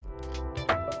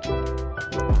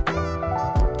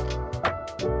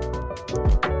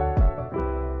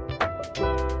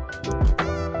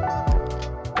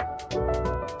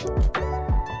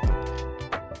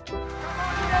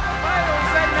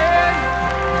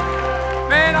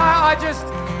I just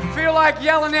feel like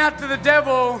yelling out to the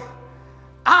devil,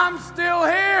 I'm still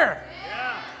here.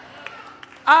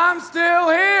 I'm still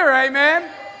here,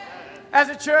 amen. As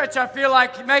a church, I feel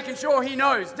like making sure he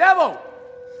knows, devil,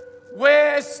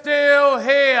 we're still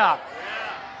here.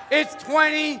 It's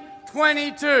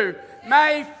 2022,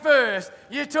 May 1st.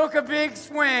 You took a big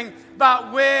swing,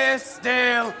 but we're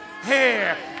still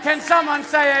here. Can someone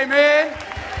say amen?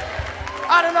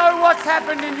 I don't know what's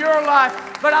happened in your life,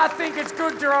 but I think it's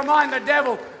good to remind the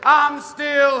devil, I'm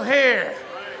still here.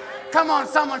 Come on,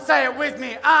 someone say it with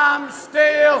me. I'm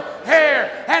still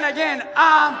here. And again,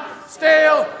 I'm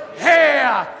still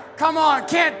here. Come on,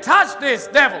 can't touch this,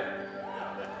 devil.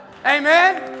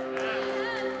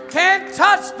 Amen? Can't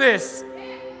touch this.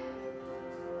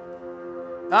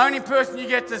 The only person you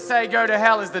get to say go to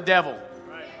hell is the devil.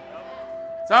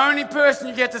 It's the only person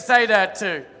you get to say that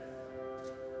to.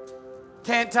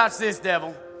 Can't touch this,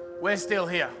 devil. We're still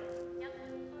here.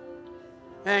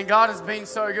 And God has been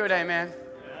so good, amen.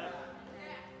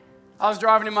 I was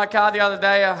driving in my car the other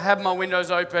day. I had my windows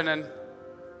open and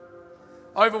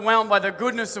overwhelmed by the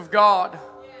goodness of God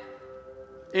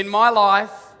in my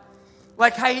life.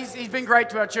 Like, hey, he's been great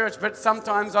to our church, but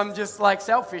sometimes I'm just like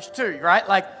selfish too, right?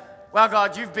 Like, well,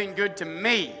 God, you've been good to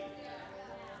me.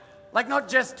 Like, not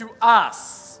just to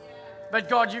us, but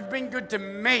God, you've been good to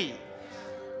me.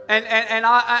 And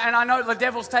I know the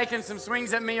devil's taken some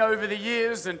swings at me over the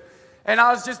years, and I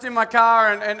was just in my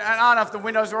car, and I don't know if the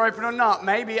windows were open or not.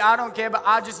 Maybe, I don't care, but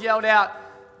I just yelled out,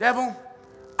 devil,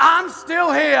 I'm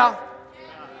still here.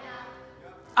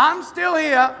 I'm still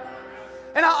here.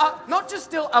 And I'm not just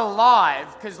still alive,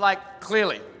 because like,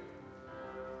 clearly,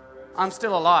 I'm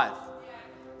still alive.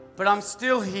 But I'm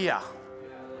still here.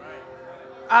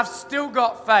 I've still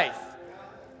got faith.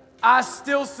 I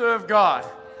still serve God.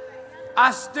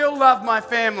 I still love my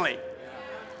family.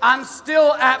 I'm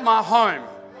still at my home.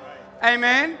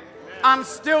 Amen? I'm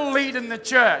still leading the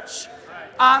church.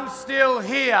 I'm still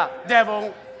here,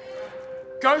 devil.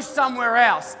 Go somewhere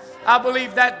else. I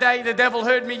believe that day the devil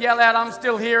heard me yell out, I'm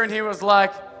still here, and he was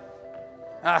like,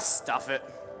 stuff it.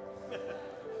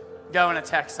 Go and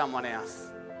attack someone else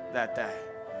that day.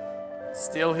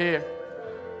 Still here.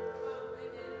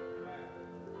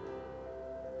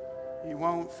 You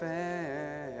won't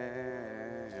fail.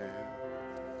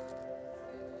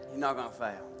 You're not going to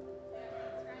fail.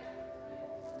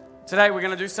 Today we're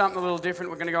going to do something a little different.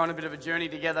 We're going to go on a bit of a journey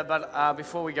together, but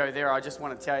before we go there, I just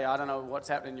want to tell you, I don't know what's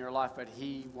happening in your life, but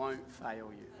he won't fail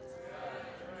you.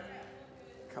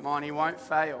 Come on, he won't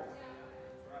fail.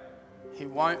 He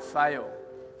won't fail.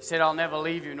 He said, I'll never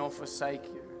leave you nor forsake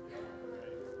you.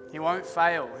 He won't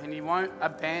fail, and he won't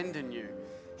abandon you.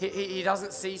 He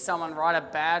doesn't see someone write a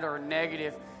bad or a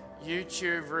negative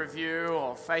YouTube review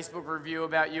or Facebook review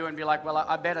about you and be like, well,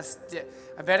 I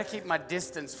better keep my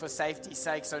distance for safety's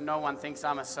sake so no one thinks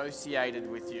I'm associated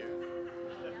with you.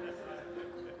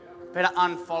 Better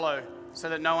unfollow so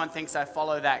that no one thinks I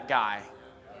follow that guy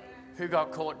who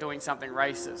got caught doing something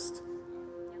racist,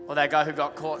 or that guy who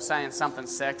got caught saying something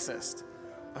sexist,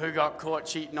 or who got caught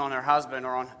cheating on her husband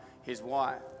or on his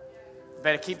wife.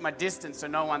 Better keep my distance so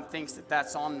no one thinks that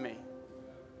that's on me.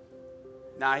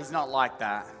 No, he's not like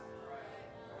that.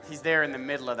 He's there in the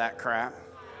middle of that crap.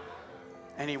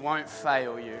 And he won't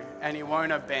fail you. And he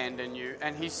won't abandon you.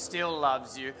 And he still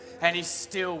loves you. And he's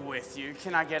still with you.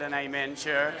 Can I get an amen,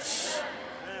 church?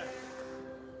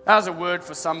 That was a word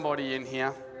for somebody in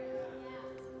here.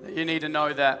 That you need to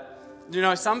know that, you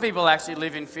know, some people actually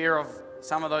live in fear of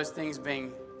some of those things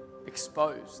being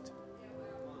exposed.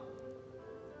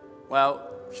 Well,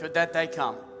 should that day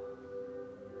come,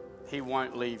 he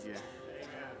won't leave you.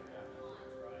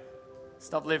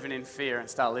 Stop living in fear and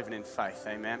start living in faith,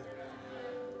 amen?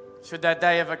 Should that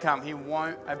day ever come, he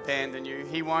won't abandon you.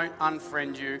 He won't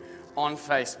unfriend you on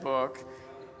Facebook.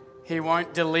 He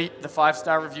won't delete the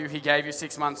 5-star review he gave you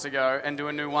 6 months ago and do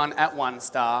a new one at 1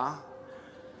 star.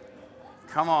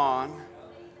 Come on.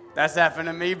 That's happened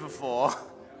to me before.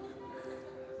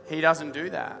 He doesn't do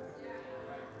that.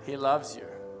 He loves you.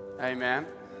 Amen.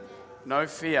 No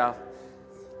fear.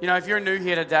 You know, if you're new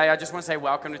here today, I just want to say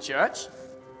welcome to church.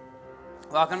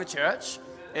 Welcome to church.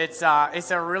 It's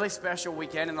a really special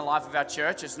weekend in the life of our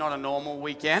church. It's not a normal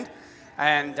weekend.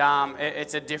 And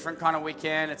it's a different kind of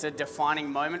weekend. It's a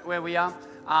defining moment where we are.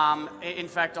 In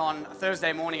fact, on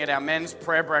Thursday morning at our men's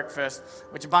prayer breakfast,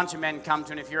 which a bunch of men come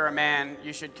to, and if you're a man,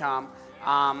 you should come.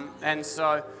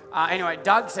 Anyway,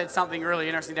 Doug said something really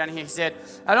interesting down here. He said,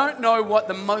 I don't know what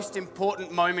the most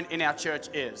important moment in our church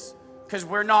is, because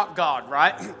we're not God,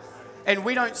 right? and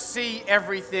we don't see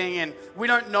everything, and we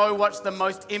don't know what's the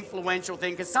most influential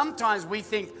thing, because sometimes we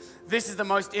think this is the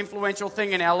most influential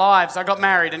thing in our lives. I got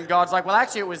married, and God's like, well,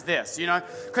 actually, it was this,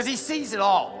 because He sees it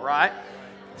all, right?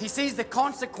 He sees the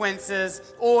consequences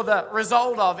or the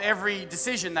result of every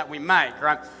decision that we make,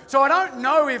 right? So I don't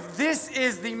know if this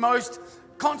is the most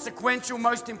consequential,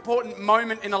 most important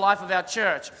moment in the life of our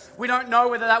church. We don't know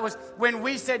whether that was when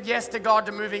we said yes to God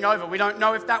to moving over. We don't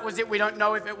know if that was it. We don't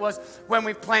know if it was when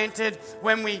we planted,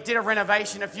 when we did a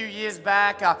renovation a few years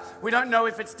back. We don't know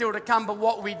if it's still to come, but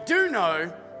what we do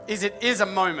know is it is a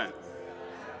moment.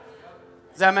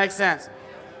 Does that make sense?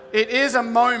 It is a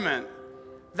moment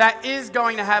that is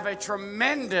going to have a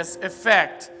tremendous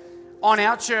effect on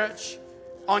our church,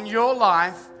 on your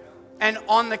life, and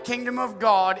on the kingdom of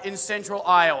God in central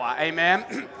Iowa.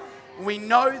 Amen? We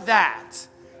know that.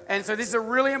 And so this is a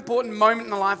really important moment in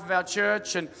the life of our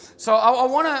church. And so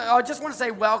I just want to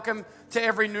say welcome to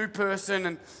every new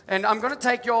person. And I'm going to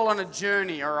take you all on a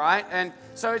journey, all right? And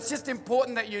so it's just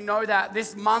important that you know that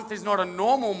this month is not a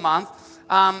normal month,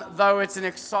 though it's an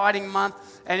exciting month.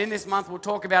 And in this month, we'll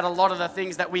talk about a lot of the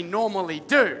things that we normally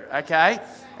do, okay?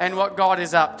 And what God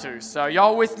is up to. So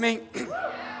y'all with me?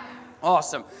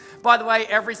 Awesome. By the way,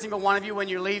 every single one of you, when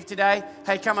you leave today,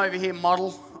 hey, come over here,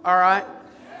 model, all right?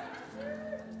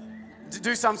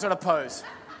 Do some sort of pose,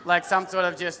 like some sort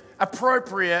of just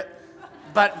appropriate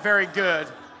but very good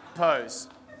pose.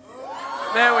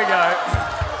 There we go.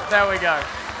 There we go.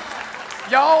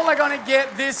 Y'all are going to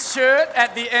get this shirt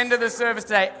at the end of the service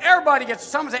today.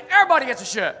 Someone say, everybody gets a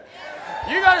shirt.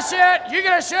 You got a shirt, you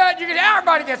get a shirt,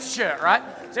 everybody gets a shirt, right?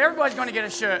 So everybody's going to get a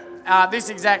shirt, this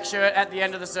exact shirt at the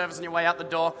end of the service on your way out the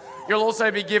door. You'll also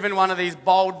be given one of these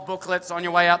bold booklets on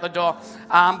your way out the door.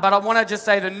 But I want to just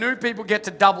say the new people get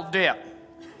to double dip.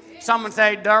 Someone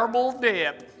say double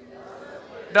dip.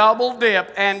 Double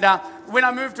dip. And when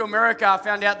I moved to America, I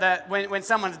found out that when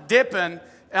someone's dipping,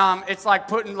 it's like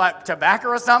putting like tobacco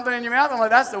or something in your mouth. I'm like,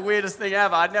 that's the weirdest thing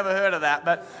ever. I'd never heard of that.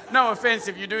 But no offense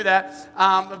if you do that.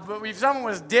 But if someone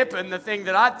was dipping, the thing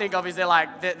that I think of is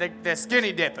they're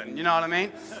skinny dipping. You know what I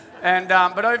mean? And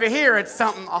but over here, it's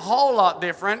something a whole lot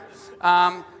different.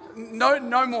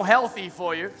 No more healthy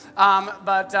for you.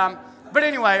 But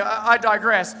anyway, I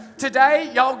digress.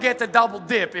 Today, y'all get the double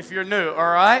dip if you're new,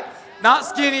 all right? Not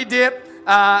skinny dip,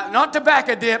 not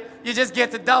tobacco dip. You just get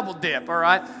the double dip, all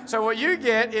right? So what you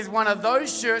get is one of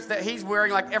those shirts that he's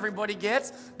wearing like everybody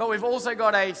gets, but we've also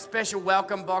got a special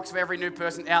welcome box for every new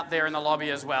person out there in the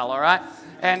lobby as well, all right?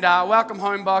 And welcome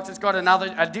home box, it's got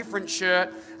a different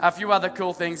shirt, a few other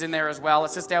cool things in there as well.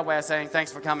 It's just our way of saying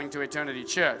thanks for coming to Eternity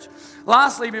Church.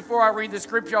 Lastly, before I read the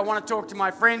scripture, I want to talk to my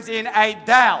friends in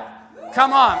Adel.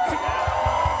 Come on.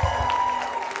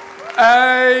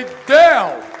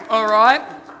 Adel, all right?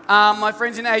 My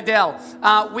friends in Adel,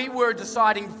 we were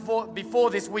deciding before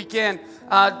this weekend,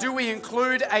 do we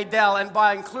include Adel? And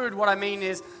by include, what I mean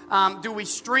is, do we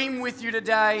stream with you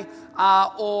today,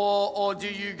 or do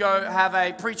you go have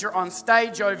a preacher on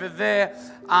stage over there?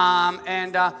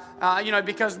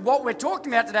 Because what we're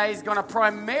talking about today is going to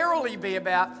primarily be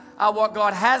about what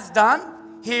God has done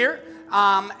here,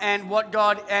 and what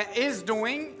God is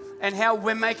doing, and how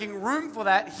we're making room for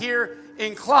that here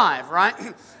in Clive, right?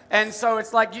 And so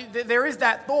it's like there is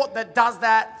that thought that does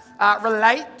that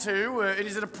relate to,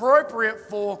 is it appropriate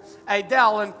for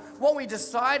Adel? And what we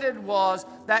decided was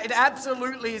that it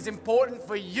absolutely is important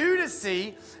for you to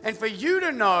see and for you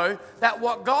to know that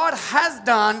what God has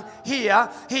done here,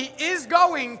 He is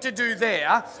going to do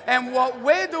there. And what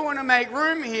we're doing to make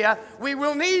room here, we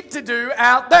will need to do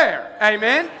out there.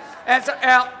 Amen? And so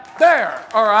out there,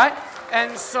 all right?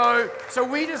 And so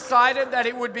we decided that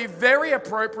it would be very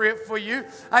appropriate for you.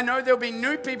 I know there'll be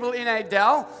new people in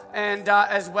Adel and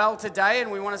as well today, and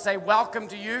we want to say welcome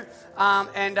to you.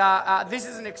 This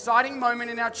is an exciting moment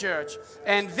in our church,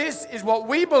 and this is what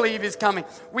we believe is coming.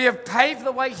 We have paved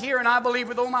the way here, and I believe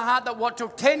with all my heart that what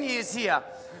took 10 years here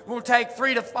will take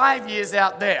 3 to 5 years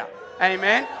out there.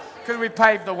 Amen? Because we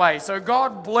paved the way. So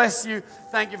God bless you.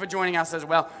 Thank you for joining us as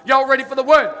well. Y'all ready for the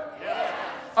word? Yeah.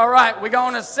 All right, we're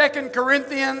going to 2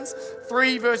 Corinthians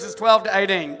 3, verses 12 to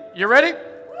 18. You ready?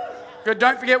 Good.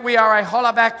 Don't forget, we are a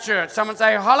holla back church. Someone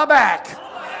say, holla back.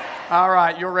 Holla back. All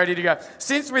right, you're ready to go.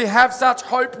 Since we have such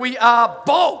hope, we are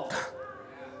bold.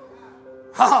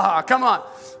 Come on.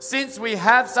 Since we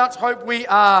have such hope, we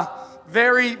are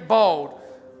very bold.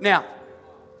 Now,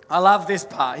 I love this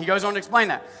part. He goes on to explain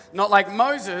that. Not like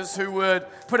Moses, who would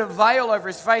put a veil over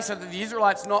his face so that the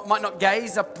Israelites might not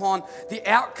gaze upon the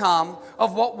outcome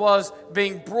of what was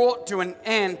being brought to an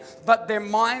end, but their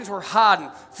minds were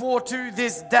hardened. For to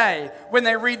this day, when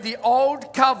they read the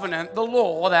Old Covenant, the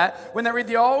law, when they read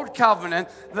the Old Covenant,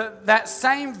 that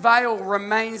same veil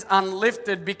remains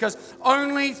unlifted, because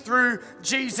only through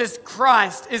Jesus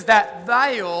Christ is that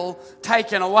veil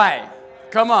taken away.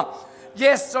 Come on.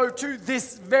 Yes, so to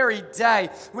this very day,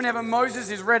 whenever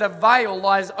Moses is read, a veil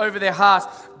lies over their hearts.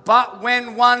 But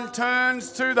when one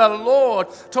turns to the Lord,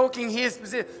 talking here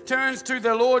specifically, turns to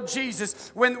the Lord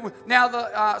Jesus,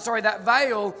 that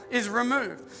veil is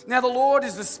removed. Now the Lord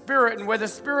is the Spirit, and where the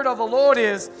Spirit of the Lord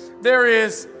is, there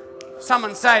is,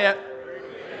 someone say it.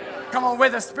 Come on, where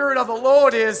the Spirit of the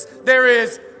Lord is, there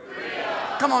is.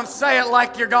 Come on, say it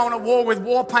like you're going to war with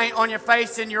war paint on your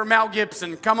face and you're Mel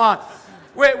Gibson. Come on.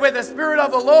 Where the Spirit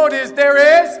of the Lord is, there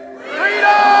is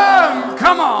freedom.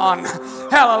 Come on.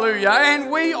 Hallelujah.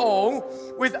 And we all,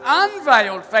 with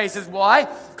unveiled faces, why?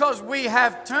 Because we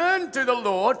have turned to the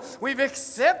Lord. We've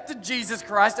accepted Jesus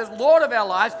Christ as Lord of our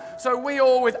lives. So we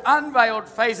all, with unveiled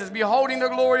faces, beholding the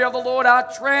glory of the Lord,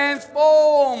 are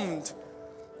transformed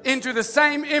into the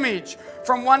same image,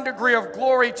 from one degree of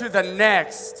glory to the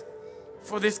next.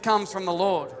 For this comes from the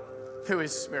Lord, who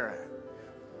is Spirit.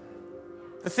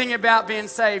 The thing about being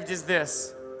saved is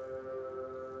this.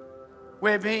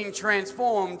 We're being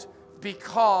transformed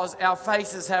because our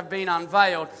faces have been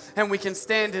unveiled and we can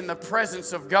stand in the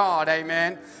presence of God.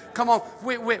 Amen. Come on.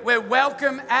 We're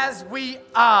welcome as we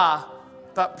are,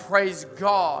 but praise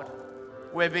God,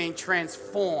 we're being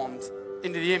transformed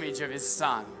into the image of His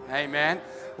Son. Amen.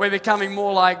 We're becoming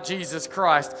more like Jesus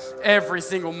Christ every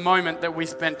single moment that we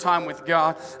spend time with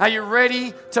God. Are you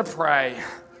ready to pray?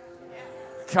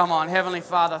 Come on, Heavenly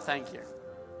Father, thank you.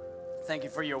 Thank you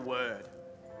for your word.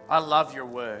 I love your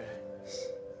word.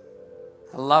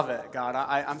 I love it, God.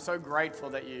 I'm so grateful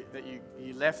that you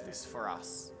left this for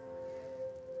us.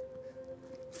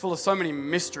 Full of so many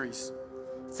mysteries,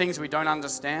 things we don't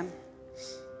understand.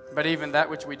 But even that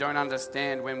which we don't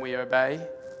understand, when we obey,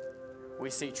 we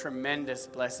see tremendous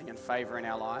blessing and favor in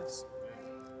our lives.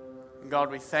 And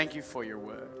God, we thank you for your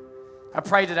word. I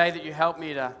pray today that you help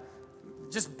me to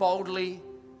just boldly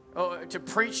to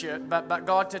preach it, but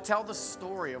God, to tell the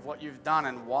story of what you've done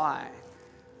and why.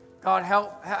 God,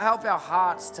 help our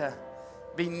hearts to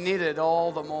be knitted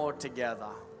all the more together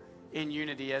in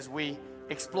unity as we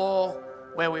explore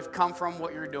where we've come from,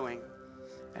 what you're doing,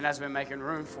 and as we're making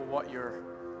room for what you're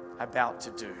about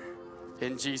to do.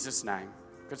 In Jesus' name.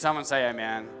 Could someone say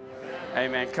amen?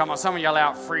 Amen. Come on, someone yell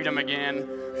out freedom again.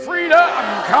 Freedom!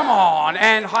 Come on.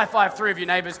 And high five three of your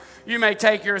neighbors. You may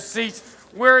take your seats.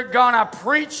 We're going to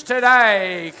preach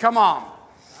today. Come on.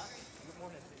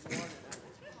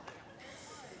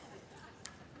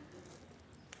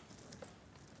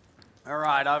 All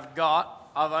right,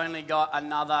 I've only got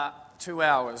another 2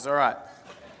 hours. All right.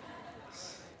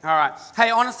 Hey,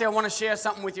 honestly, I want to share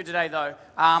something with you today, though.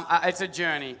 It's a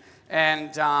journey.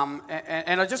 And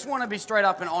I just want to be straight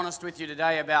up and honest with you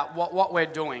today about what we're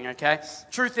doing, okay?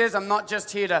 Truth is, I'm not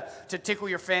just here to tickle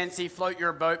your fancy, float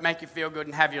your boat, make you feel good,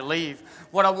 and have you leave.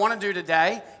 What I want to do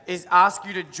today is ask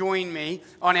you to join me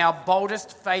on our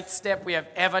boldest faith step we have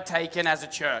ever taken as a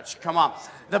church. Come on.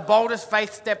 The boldest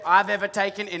faith step I've ever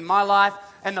taken in my life,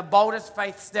 and the boldest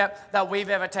faith step that we've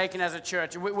ever taken as a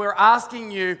church. We're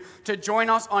asking you to join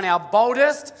us on our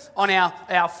boldest, on our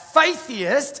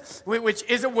faithiest, which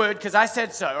is a word because I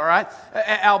said so, all right?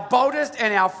 Our boldest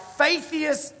and our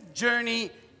faithiest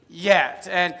journey yet.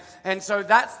 And so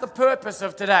that's the purpose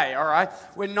of today, all right?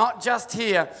 We're not just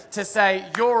here to say,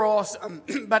 you're awesome,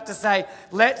 but to say,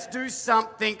 let's do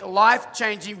something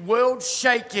life-changing,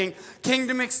 world-shaking,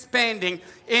 kingdom-expanding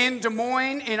in Des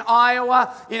Moines, in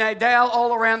Iowa, in Adel,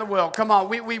 all around the world. Come on,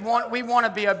 we want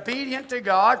to be obedient to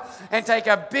God and take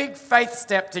a big faith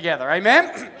step together,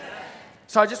 amen?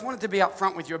 So I just wanted to be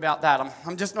upfront with you about that.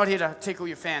 I'm just not here to tickle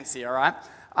your fancy, all right?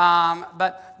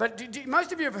 But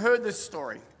most of you have heard this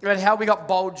story about how we got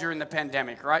bold during the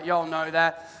pandemic, right? Y'all know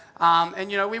that. And,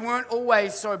 we weren't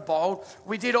always so bold.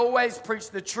 We did always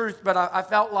preach the truth, but I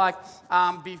felt like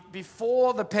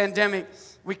before the pandemic,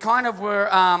 we kind of were,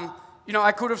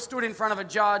 I could have stood in front of a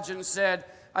judge and said,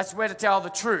 I swear to tell the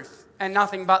truth and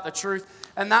nothing but the truth.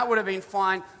 And that would have been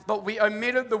fine, but we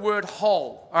omitted the word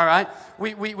whole, all right?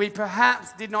 We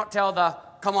perhaps did not tell the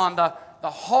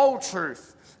whole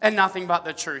truth and nothing but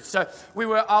the truth. So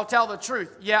I'll tell the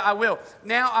truth. Yeah, I will.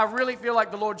 Now I really feel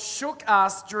like the Lord shook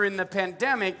us during the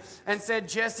pandemic and said,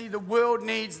 Jesse, the world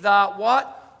needs the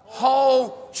what?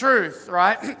 Whole truth,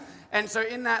 right? And so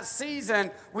in that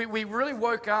season, we really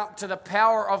woke up to the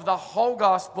power of the whole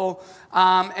gospel.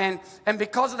 And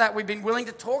because of that, we've been willing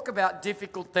to talk about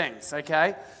difficult things,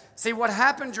 okay? See, what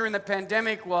happened during the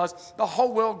pandemic was the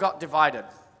whole world got divided.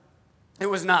 It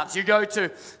was nuts. You go to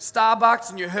Starbucks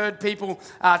and you heard people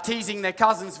teasing their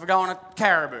cousins for going to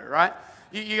Caribou, right?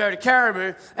 You go to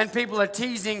Caribou and people are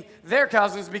teasing their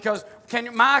cousins because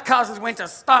my cousins went to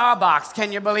Starbucks.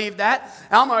 Can you believe that?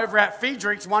 I'm over at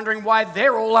Friedrichs wondering why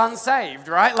they're all unsaved,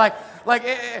 right?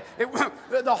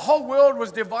 The whole world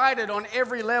was divided on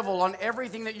every level, on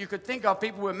everything that you could think of.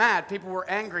 People were mad. People were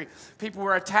angry. People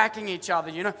were attacking each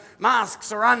other,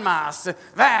 masks or unmasked,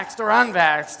 vaxxed or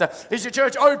unvaxxed. Is your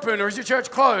church open or is your church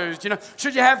closed?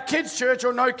 Should you have kids' church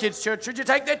or no kids' church? Should you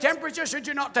take their temperature? Should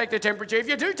you not take their temperature? If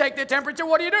you do take their temperature,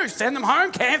 what do? Send them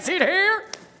home? Can't sit here?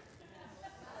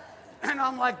 And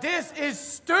I'm like, this is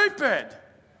stupid.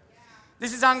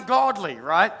 This is ungodly,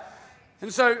 right?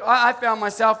 And so I found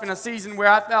myself in a season where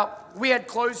I felt we had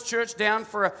closed church down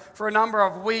for a number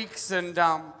of weeks. And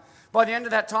by the end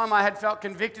of that time, I had felt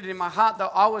convicted in my heart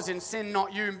that I was in sin,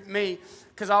 not me,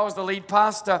 because I was the lead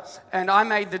pastor. And I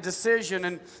made the decision.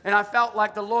 And I felt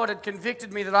like the Lord had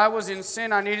convicted me that I was in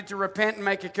sin. I needed to repent and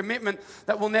make a commitment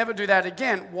that we'll never do that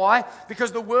again. Why?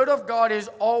 Because the Word of God is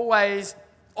always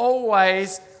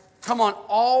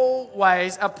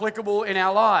applicable in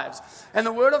our lives. And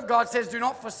the Word of God says, do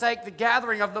not forsake the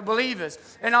gathering of the believers.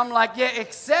 And I'm like, yeah,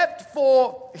 except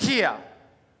for here.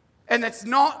 And that's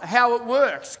not how it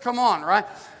works. Come on, right?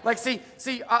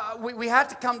 We had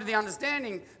to come to the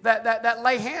understanding that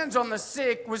lay hands on the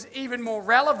sick was even more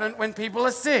relevant when people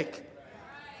are sick.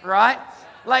 Right?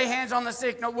 Lay hands on the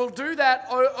sick. No, we'll do that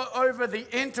over the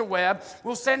interweb.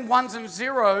 We'll send ones and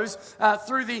zeros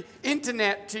through the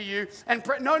internet to you. And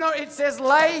it says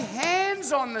lay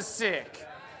hands on the sick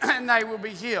and they will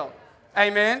be healed.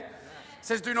 Amen? It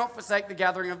says do not forsake the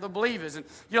gathering of the believers. And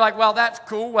you're like, well, that's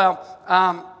cool. Well,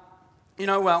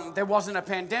 there wasn't a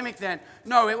pandemic then.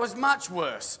 No, it was much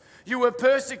worse. You were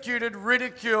persecuted,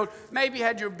 ridiculed, maybe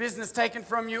had your business taken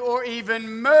from you or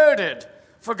even murdered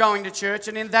for going to church.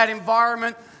 And in that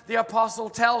environment, the apostle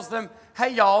tells them,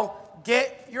 hey, y'all,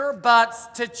 get your butts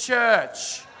to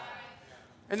church.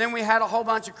 And then we had a whole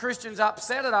bunch of Christians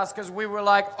upset at us because we were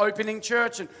like opening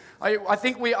church. And I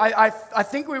think we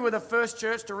were the first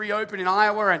church to reopen in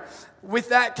Iowa. And with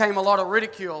that came a lot of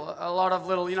ridicule, a lot of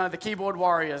little, the keyboard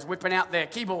warriors whipping out their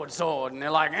keyboard sword. And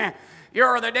they're like,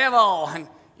 you're the devil and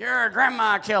you're a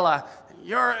grandma killer.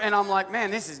 And I'm like, man,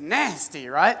 this is nasty,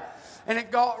 right? And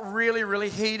it got really, really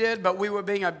heated, but we were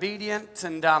being obedient.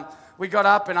 And we got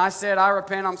up and I said, I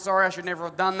repent, I'm sorry, I should never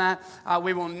have done that.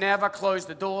 We will never close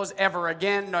the doors ever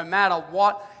again, no matter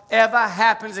whatever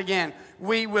happens again.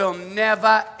 We will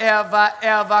never, ever,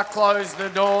 ever close the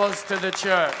doors to the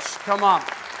church. Come on.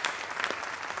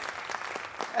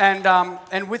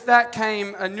 And with that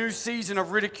came a new season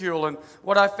of ridicule. And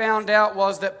what I found out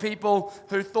was that people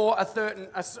who thought a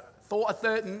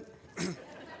certain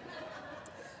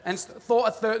and thought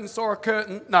a certain saw a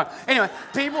curtain. No. Anyway,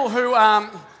 people who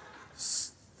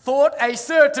thought a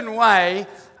certain way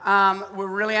were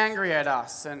really angry at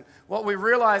us. And what we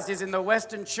realized is in the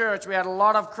Western church, we had a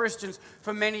lot of Christians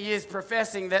for many years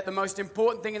professing that the most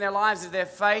important thing in their lives is their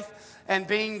faith and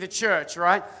being the church,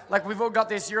 right? Like we've all got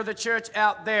this, you're the church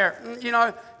out there.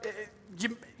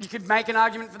 You could make an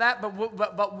argument for that, but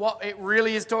what it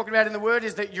really is talking about in the Word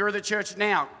is that you're the church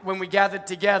now when we gathered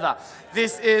together.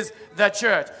 This is the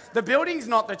church. The building's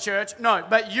not the church, no,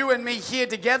 but you and me here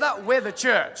together, we're the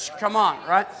church. Come on,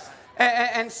 right?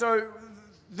 And so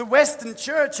the Western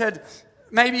church had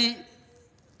maybe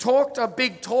talked a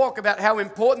big talk about how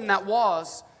important that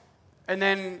was, and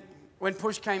then when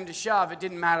push came to shove, it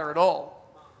didn't matter at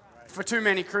all for too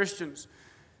many Christians.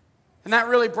 And that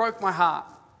really broke my heart.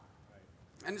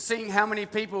 And seeing how many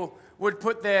people would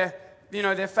put their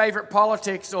favorite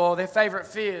politics or their favorite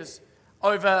fears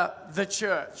over the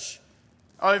church,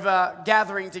 over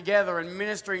gathering together and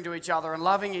ministering to each other and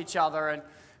loving each other.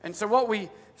 And so what we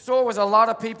saw was a lot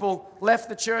of people left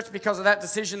the church because of that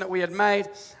decision that we had made.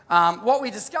 What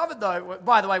we discovered, though,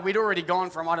 by the way, we'd already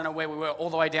gone from, I don't know where we were, all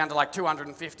the way down to like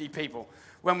 250 people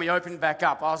when we opened back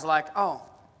up. I was like, oh,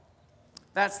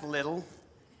 that's little.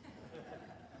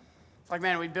 Like,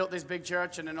 man, we built this big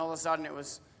church and then all of a sudden it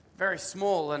was very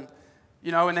small and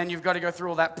then you've got to go through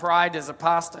all that pride as a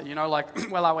pastor,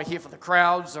 like, well, are we here for the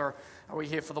crowds or are we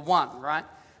here for the one, right?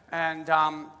 And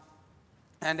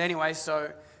anyway,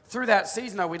 so through that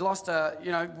season, though, we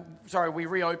we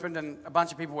reopened and a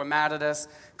bunch of people were mad at us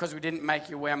because we didn't make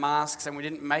you wear masks and we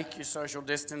didn't make you social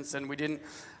distance and we didn't,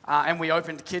 and we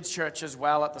opened kids' church as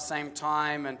well at the same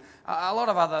time and a lot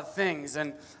of other things.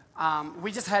 And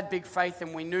we just had big faith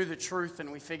and we knew the truth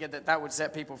and we figured that would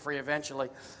set people free eventually.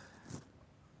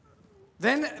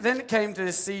 Then it came to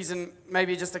this season,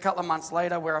 maybe just a couple of months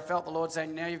later, where I felt the Lord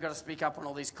saying, now you've got to speak up on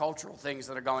all these cultural things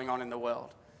that are going on in the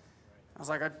world. I was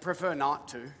like, I'd prefer not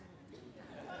to.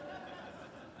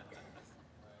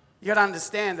 You got to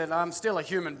understand that I'm still a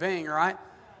human being, right?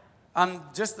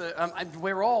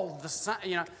 We're all the same,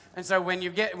 you know. And so when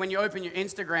you open your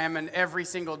Instagram and every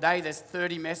single day there's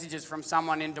 30 messages from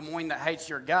someone in Des Moines that hates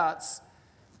your guts,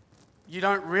 you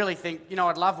don't really think,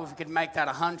 I'd love if we could make that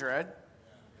 100.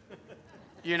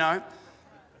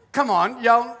 Come on,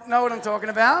 y'all know what I'm talking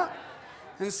about?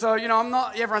 And so,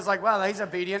 everyone's like, well, he's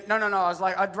obedient. No, I was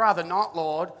like, I'd rather not,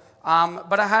 Lord.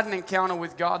 But I had an encounter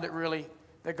with God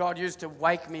that God used to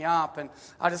wake me up. And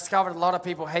I discovered a lot of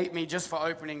people hate me just for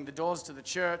opening the doors to the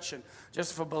church and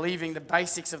just for believing the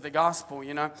basics of the gospel,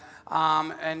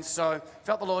 And so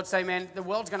felt the Lord say, man, the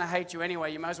world's going to hate you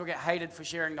anyway. You might as well get hated for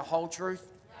sharing the whole truth.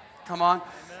 Come on.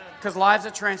 Because lives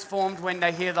are transformed when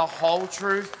they hear the whole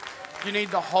truth. You need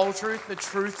the whole truth. The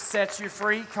truth sets you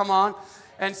free. Come on.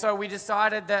 And so we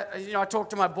decided that, I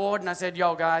talked to my board and I said,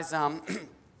 yo, guys, so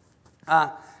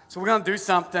we're going to do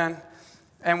something.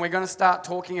 And we're going to start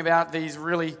talking about these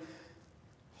really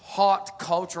hot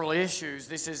cultural issues.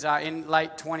 This is in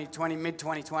late 2020,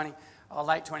 mid-2020, or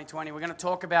late 2020. We're going to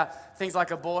talk about things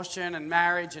like abortion and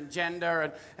marriage and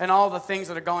gender and all the things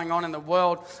that are going on in the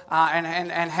world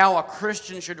and how a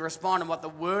Christian should respond and what the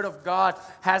Word of God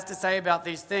has to say about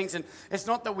these things. And it's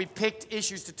not that we picked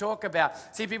issues to talk about.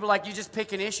 See, people like, you just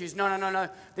picking issues. No.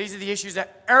 These are the issues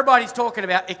that everybody's talking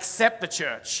about except the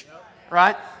church.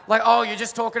 Right? Like, oh, you're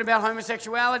just talking about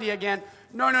homosexuality again.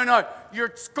 No.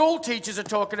 Your school teachers are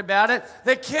talking about it.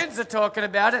 The kids are talking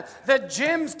about it. The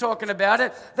gym's talking about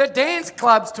it. The dance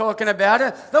club's talking about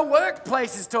it. The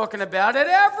workplace is talking about it.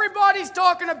 Everybody's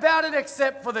talking about it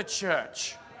except for the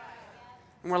church.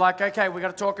 And we're like, okay, we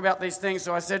got to talk about these things.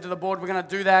 So I said to the board, we're going to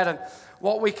do that. And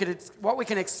what we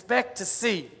can expect to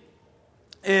see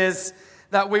is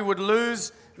that we would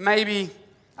lose maybe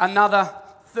another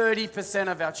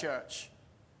 30% of our church.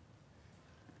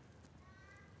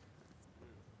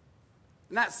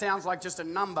 And that sounds like just a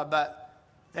number, but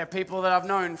they're people that I've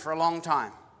known for a long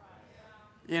time.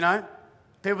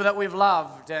 People that we've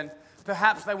loved, and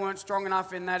perhaps they weren't strong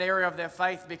enough in that area of their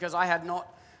faith because I had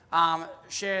not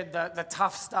shared the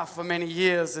tough stuff for many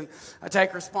years, and I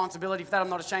take responsibility for that. I'm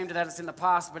not ashamed of that. It's in the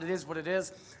past, but it is what it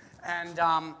is.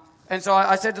 And so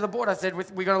I said to the board, I said,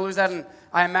 we're going to lose that, and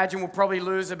I imagine we'll probably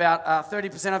lose about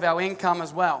 30% of our income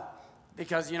as well,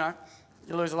 because, you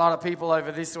lose a lot of people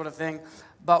over this sort of thing,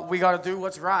 but we got to do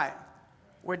what's right.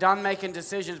 We're done making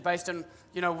decisions based on,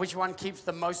 which one keeps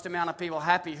the most amount of people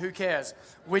happy. Who cares?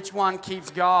 Which one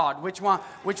keeps God? Which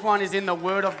one is in the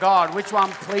Word of God? Which one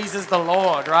pleases the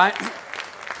Lord, right?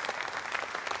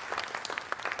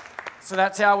 So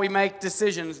that's how we make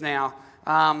decisions now.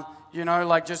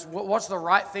 Just what's the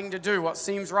right thing to do, what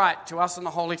seems right to us and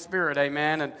the Holy Spirit,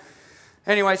 amen? And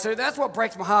anyway, so that's what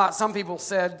breaks my heart. Some people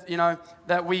said,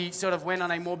 that we sort of went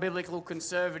on a more biblical,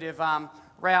 conservative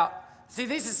route. See,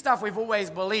 this is stuff we've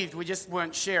always believed, we just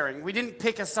weren't sharing. We didn't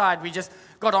pick a side, we just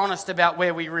got honest about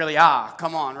where we really are.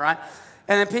 Come on, right?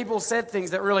 And then people said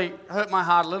things that really hurt my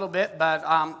heart a little bit, but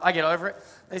I get over it.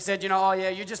 They said, oh yeah,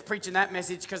 you're just preaching that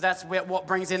message because that's what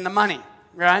brings in the money,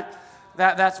 right?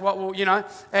 That's what will,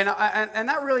 and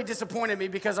that really disappointed me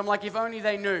because I'm like, if only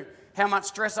they knew how much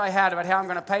stress I had about how I'm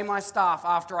going to pay my staff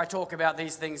after I talk about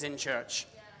these things in church.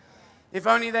 If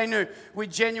only they knew. We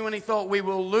genuinely thought we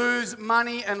will lose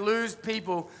money and lose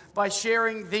people by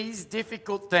sharing these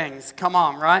difficult things. Come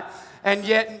on, right? And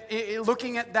yet,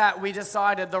 looking at that, we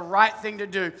decided the right thing to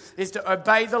do is to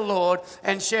obey the Lord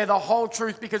and share the whole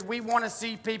truth, because we want to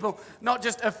see people not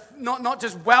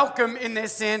just welcome in their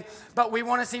sin, but we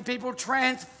want to see people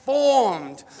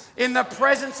transformed in the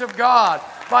presence of God,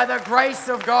 by the grace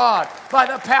of God, by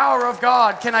the power of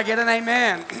God. Can I get an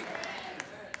amen?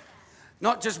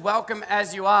 Not just welcome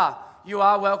as you are. You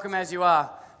are welcome as you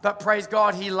are. But praise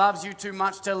God, He loves you too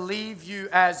much to leave you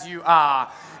as you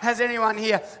are. Has anyone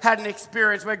here had an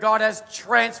experience where God has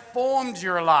transformed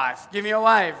your life? Give me a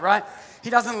wave, right?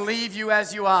 He doesn't leave you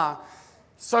as you are.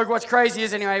 So what's crazy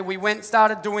is, anyway, we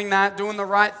started doing that, doing the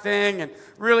right thing, and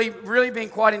really being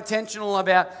quite intentional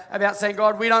about saying,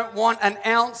 God, we don't want an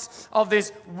ounce of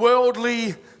this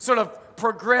worldly sort of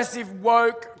progressive,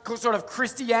 woke, sort of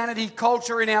Christianity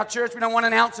culture in our church. We don't want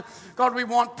an ounce. God, we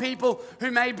want people who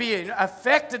may be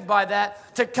affected by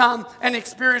that to come and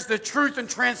experience the truth and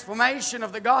transformation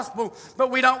of the gospel, but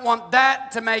we don't want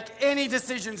that to make any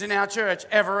decisions in our church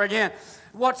ever again.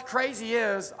 What's crazy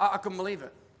is, I couldn't believe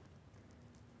it.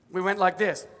 We went like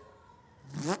this.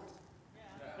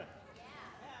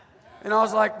 And I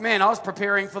was like, man, I was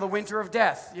preparing for the winter of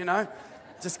death, you know.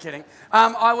 Just kidding.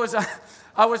 I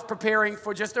was preparing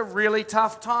for just a really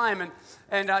tough time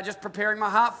and just preparing my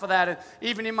heart for that. And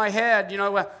even in my head, you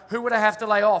know, who would I have to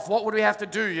lay off? What would we have to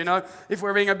do, you know? If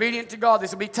we're being obedient to God,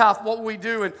 this will be tough. What will we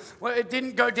do? And well, it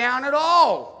didn't go down at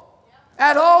all.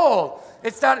 At all.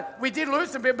 It started, we did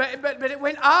lose some bit, but it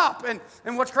went up.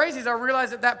 And what's crazy is I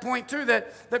realized at that point too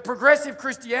that progressive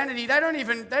Christianity,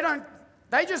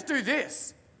 they just do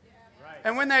this.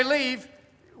 And when they leave,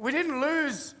 we didn't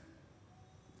lose.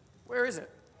 Where is it?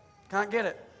 Can't get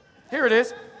it. Here it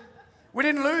is. We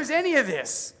didn't lose any of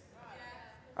this.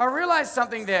 I realized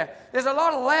something there. There's a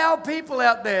lot of loud people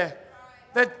out there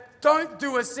that don't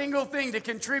do a single thing to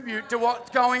contribute to what's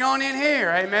going on in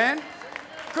here. Amen?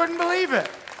 Couldn't believe it.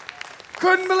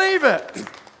 Couldn't believe it.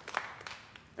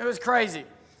 It was crazy.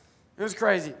 It was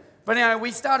crazy. But anyway,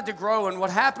 we started to grow, and what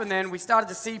happened then, we started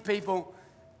to see people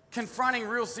confronting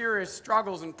real serious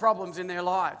struggles and problems in their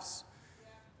lives.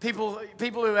 People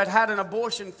who had had an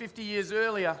abortion 50 years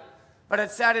earlier, but had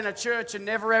sat in a church and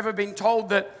never ever been told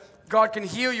that God can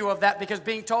heal you of that, because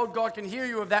being told God can heal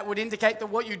you of that would indicate that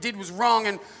what you did was wrong,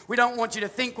 and we don't want you to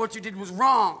think what you did was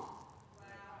wrong.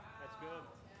 That's good.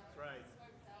 That's right.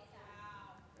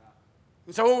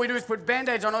 And so all we do is put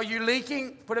Band-Aids on. Oh, you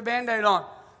leaking? Put a Band-Aid on.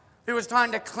 It was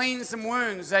time to clean some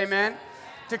wounds, amen?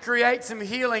 To create some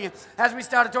healing. As we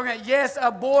started talking about, yes,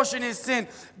 abortion is sin.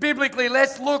 Biblically,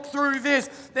 let's look through this.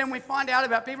 Then we find out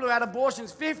about people who had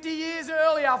abortions 50 years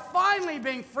earlier, finally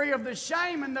being free of the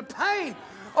shame and the pain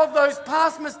of those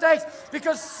past mistakes,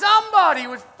 because somebody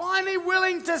was finally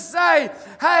willing to say,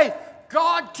 hey,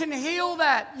 God can heal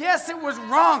that. Yes, it was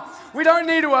wrong. We don't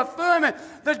need to affirm it.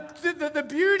 The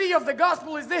beauty of the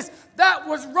gospel is this: that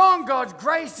was wrong. God's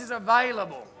grace is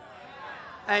available.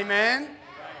 Amen.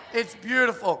 It's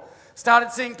beautiful.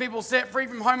 Started seeing people set free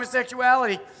from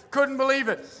homosexuality. Couldn't believe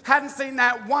it. Hadn't seen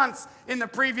that once in the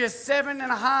previous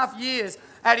 7.5 years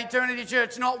at Eternity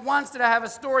Church. Not once did I have a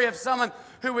story of someone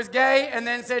who was gay and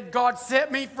then said, God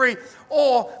set me free,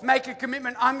 or make a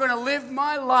commitment. I'm going to live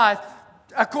my life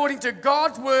according to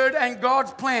God's word and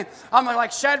God's plan. I'm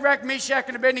like Shadrach, Meshach,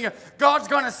 and Abednego. God's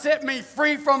going to set me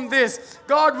free from this.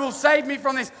 God will save me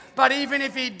from this. But even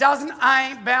if he doesn't, I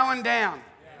ain't bowing down.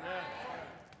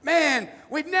 Man,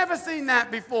 we'd never seen that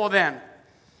before then.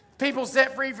 People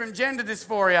set free from gender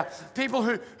dysphoria. People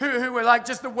who were like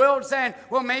just the world saying,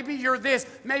 well, maybe you're this.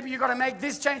 Maybe you've got to make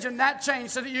this change and that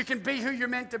change so that you can be who you're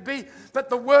meant to be.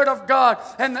 But the word of God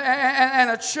and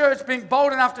a church being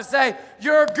bold enough to say,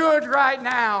 you're good right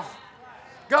now.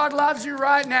 God loves you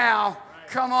right now.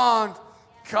 Come on.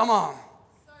 Come on.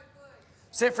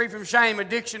 Set free from shame,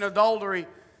 addiction, adultery.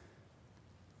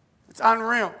 It's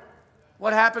unreal.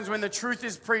 What happens when the truth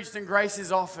is preached and grace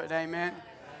is offered, amen?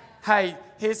 Hey,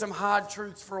 here's some hard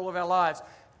truths for all of our lives.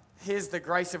 Here's the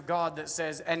grace of God that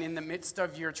says, and in the midst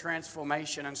of your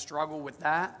transformation and struggle with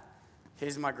that,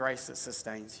 here's my grace that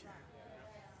sustains you.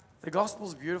 The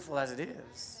gospel's beautiful as it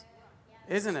is,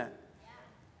 isn't it?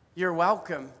 You're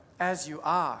welcome as you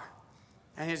are,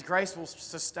 and his grace will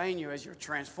sustain you as you're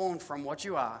transformed from what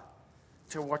you are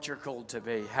to what you're called to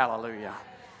be. Hallelujah.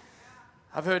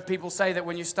 I've heard people say that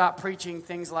when you start preaching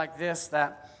things like this,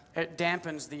 that it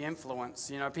dampens the influence.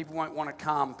 You know, people won't want to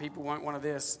come. People won't want to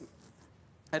this.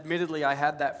 Admittedly, I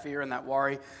had that fear and that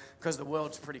worry because the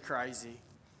world's pretty crazy.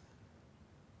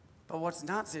 But what's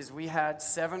nuts is we had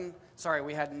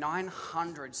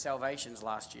 900 salvations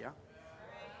last year.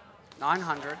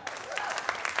 900.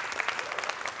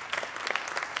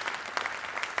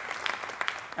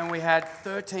 And we had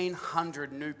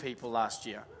 1,300 new people last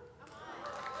year.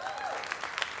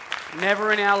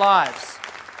 Never in our lives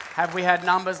have we had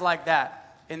numbers like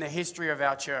that in the history of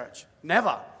our church.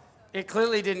 Never. It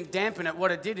clearly didn't dampen it. What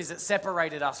it did is it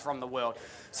separated us from the world.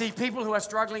 See, people who are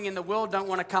struggling in the world don't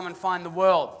want to come and find the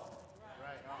world.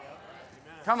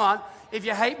 Come on. If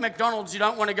you hate McDonald's, you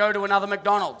don't want to go to another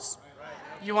McDonald's.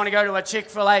 You want to go to a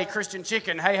Chick-fil-A Christian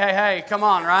chicken. Hey, come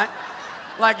on, right?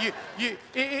 Like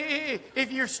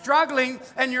if you're struggling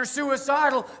and you're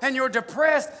suicidal and you're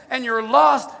depressed and you're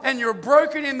lost and you're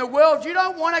broken in the world, you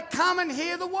don't want to come and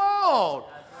hear the world.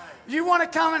 You want to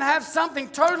come and have something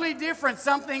totally different,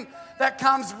 something that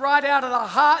comes right out of the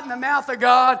heart and the mouth of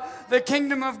God, the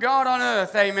kingdom of God on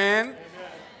earth. Amen.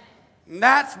 And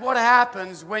that's what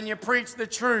happens when you preach the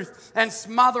truth and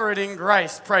smother it in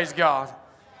grace. Praise God.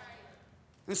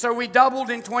 And so we doubled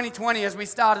in 2020 as we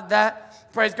started that.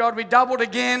 Praise God. We doubled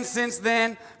again since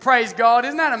then. Praise God.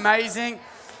 Isn't that amazing?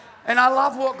 And I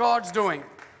love what God's doing.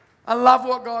 I love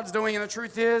what God's doing. And the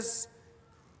truth is,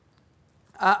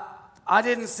 I I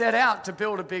didn't set out to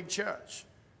build a big church.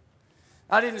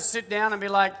 I didn't sit down and be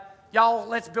like, y'all,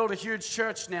 let's build a huge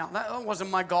church now. That wasn't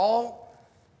my goal.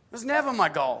 It was never my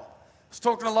goal. I was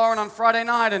talking to Lauren on Friday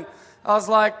night, and I was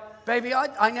like, baby,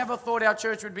 I never thought our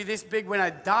church would be this big when I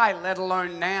die, let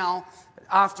alone now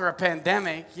after a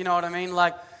pandemic. You know what I mean?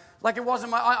 Like it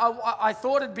wasn't I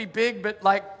thought it'd be big, but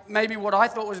like maybe what I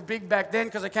thought was big back then,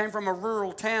 because I came from a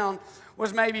rural town,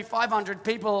 was maybe 500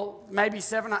 people, maybe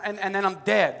 700, and then I'm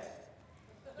dead.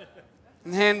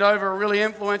 And hand over a really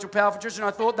influential, powerful church, and I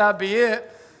thought that'd be it.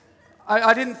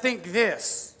 I didn't think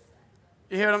this.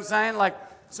 You hear what I'm saying? Like,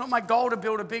 it's not my goal to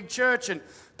build a big church, and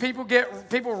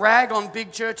people rag on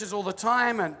big churches all the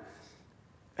time, and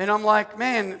I'm like,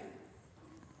 man,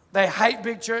 they hate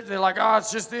big church. They're like, oh,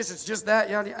 it's just this, it's just that,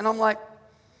 and I'm like,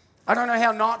 I don't know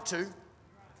how not to.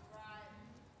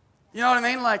 You know what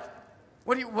I mean? Like,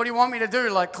 what do you want me to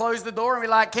do? Like, close the door and be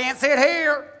like, can't sit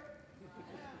here.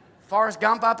 Forrest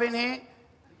Gump up in here.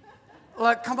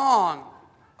 Like, come on.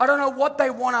 I don't know what they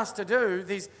want us to do.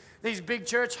 These big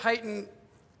church hating,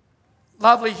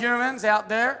 lovely humans out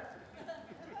there.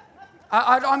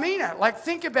 I mean it. Like,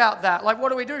 think about that. Like, what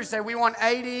do we do? Say we want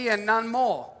 80 and none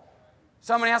more.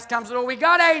 Someone else comes to the door, we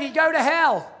got 80, go to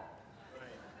hell.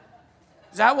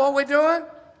 Is that what we're doing?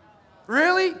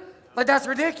 Really? Like, that's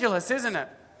ridiculous, isn't it?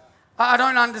 I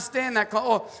don't understand that.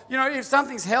 Or, you know, if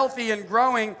something's healthy and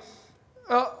growing,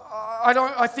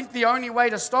 I think the only way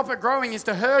to stop it growing is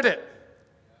to hurt it.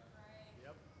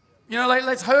 You know, like,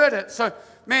 let's hurt it. So,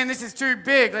 man, this is too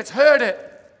big. Let's hurt it.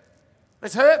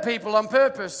 Let's hurt people on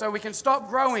purpose so we can stop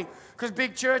growing, because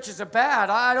big churches are bad.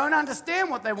 I don't understand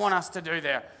what they want us to do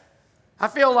there. I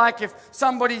feel like if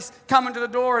somebody's coming to the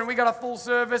door and we got a full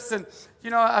service, and, you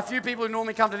know, a few people who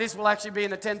normally come to this will actually be in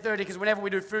the 10:30, because whenever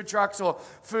we do food trucks or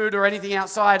food or anything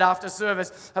outside after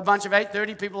service, a bunch of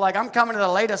 8:30 people are like, I'm coming to the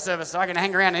later service so I can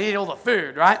hang around and eat all the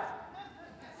food, right?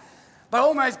 But I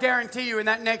almost guarantee you in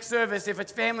that next service, if a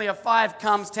family of 5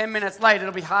 comes 10 minutes late,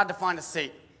 it'll be hard to find a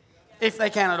seat, if they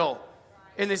can at all,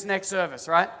 in this next service,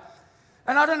 right?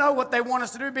 And I don't know what they want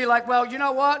us to do. Be like, well, you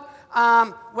know what?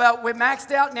 Well, we're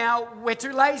maxed out now. We're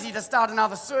too lazy to start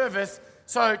another service,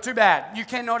 so too bad. You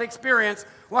cannot experience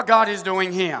what God is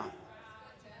doing here.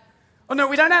 Oh, no,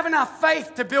 we don't have enough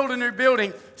faith to build a new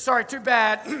building. Sorry, too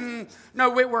bad. No,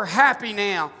 we're happy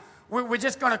now. We're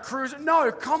just going to cruise.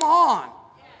 No, come on.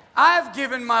 I've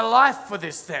given my life for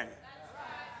this thing.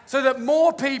 So that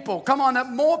more people, that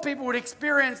more people would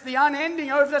experience the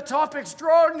unending, over-the-top,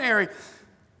 extraordinary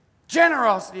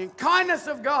generosity and kindness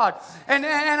of God. And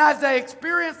as they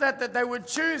experience that they would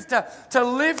choose to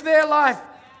live their life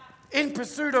in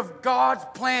pursuit of God's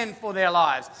plan for their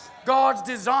lives, God's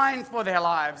design for their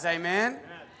lives. Amen?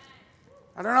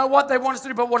 I don't know what they want us to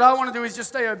do, but what I want to do is just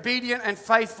stay obedient and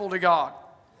faithful to God.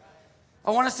 I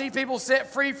want to see people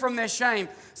set free from their shame,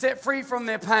 set free from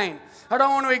their pain. I don't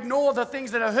want to ignore the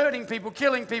things that are hurting people,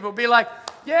 killing people. Be like,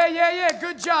 yeah,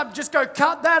 good job. Just go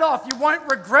cut that off. You won't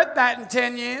regret that in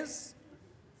 10 years.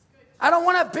 I don't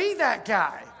want to be that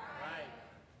guy.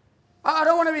 I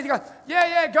don't want to be the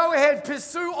guy, go ahead,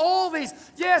 pursue all these.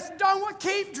 Yes,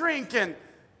 keep drinking.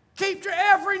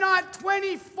 Every night,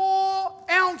 24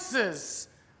 ounces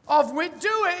of which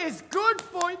do it is good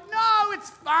for you. No, it's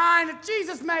fine. If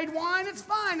Jesus made wine, it's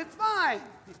fine.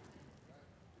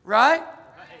 Right?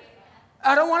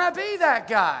 I don't want to be that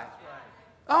guy.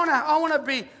 I want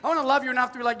to love you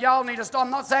enough to be like, y'all need to stop.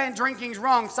 I'm not saying drinking's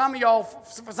wrong.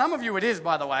 For some of you it is,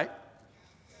 by the way.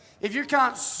 If you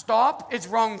can't stop, it's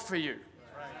wrong for you.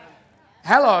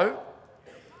 Hello?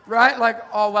 Right? Like,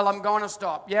 oh, well, I'm going to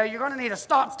stop. Yeah, you're going to need a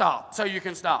stop so you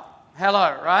can stop.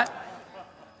 Hello, right?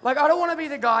 Like, I don't want to be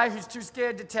the guy who's too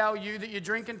scared to tell you that you're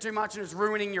drinking too much and it's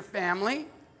ruining your family.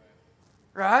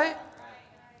 Right?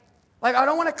 Like, I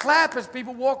don't want to clap as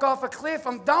people walk off a cliff.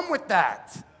 I'm done with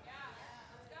that.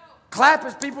 Clap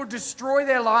as people destroy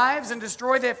their lives and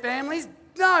destroy their families.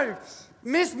 No.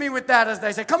 Miss me with that, as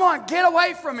they say. Come on, get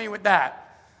away from me with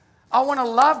that. I want to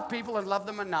love people and love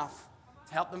them enough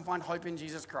to help them find hope in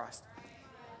Jesus Christ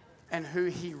and who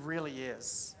He really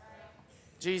is.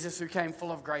 Jesus, who came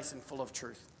full of grace and full of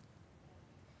truth.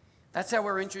 That's how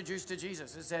we're introduced to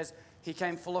Jesus. It says He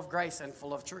came full of grace and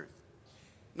full of truth.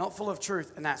 Not full of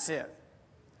truth and that's it.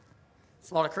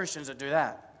 There's a lot of Christians that do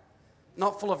that.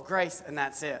 Not full of grace and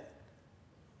that's it.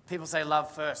 People say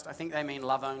love first. I think they mean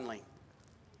love only.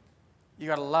 You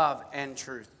got to love and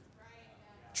truth.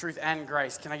 Truth and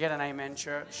grace. Can I get an amen,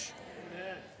 church?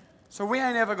 Amen. So we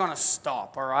ain't ever going to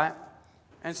stop, all right?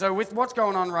 And so with what's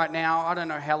going on right now, I don't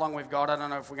know how long we've got. I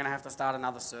don't know if we're going to have to start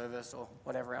another service or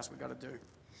whatever else we've got to do.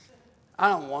 I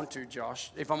don't want to,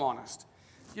 Josh, if I'm honest.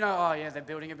 You know, oh yeah, they're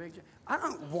building a big church. I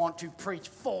don't want to preach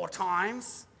 4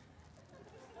 times.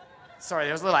 Sorry,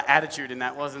 there was a little attitude in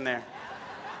that, wasn't there?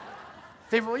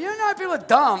 People are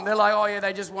dumb. They're like, oh yeah,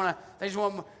 they just want, they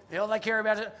care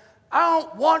about it. I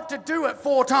don't want to do it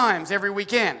 4 times every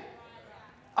weekend.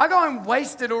 I go and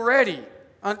wasted already.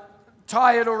 I'm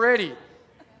tired already.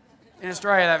 In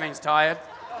Australia, that means tired.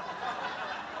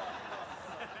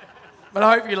 But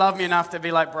I hope you love me enough to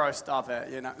be like, bro, stop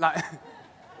it, you know. Like,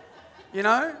 you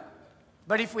know?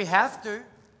 But if we have to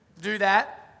do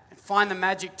that and find the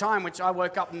magic time, which I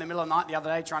woke up in the middle of the night the other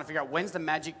day trying to figure out when's the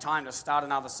magic time to start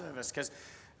another service, because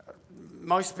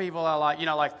most people are like,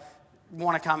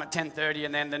 want to come at 10:30,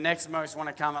 and then the next most want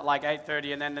to come at like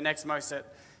 8:30, and then the next most at,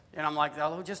 and I'm like,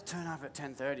 oh, we'll just turn up at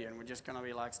 10:30, and we're just going to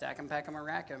be like, stack 'em, pack 'em, and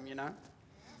rack 'em, you know?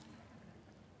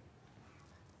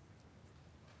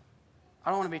 I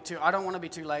don't want to be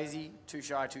too lazy, too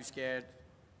shy, too scared,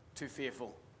 too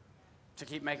fearful to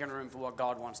keep making room for what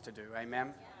God wants to do.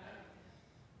 Amen?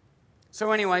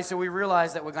 So anyway, we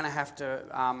realize that we're going to have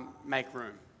to make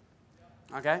room.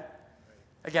 Okay?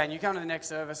 Again, you come to the next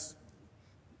service,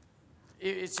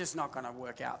 it's just not going to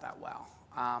work out that well.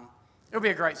 It'll be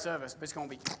a great service, but it's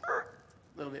going to be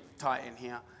a little bit tight in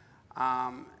here.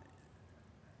 And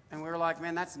we were like,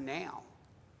 man, that's now.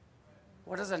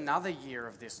 What does another year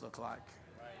of this look like?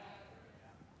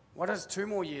 What does 2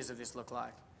 more years of this look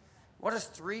like? What does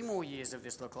 3 more years of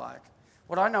this look like?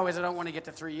 What I know is I don't want to get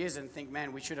to 3 years and think,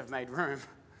 man, we should have made room.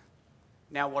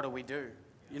 Now what do?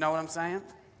 You know what I'm saying?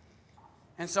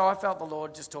 And so I felt the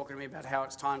Lord just talking to me about how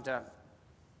it's time to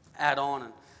add on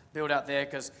and build out there,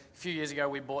 because a few years ago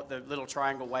we bought the little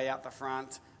triangle way out the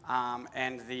front.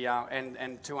 And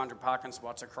 200 parking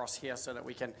spots across here, so that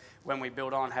we can, when we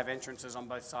build on, have entrances on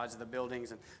both sides of the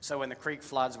buildings. And so when the creek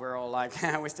floods, we're all like,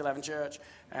 we're still having church,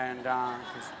 and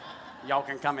 'cause y'all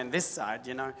can come in this side,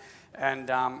 you know. And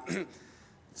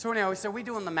so anyway, so we're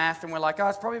doing the math, and we're like, oh,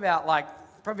 it's probably about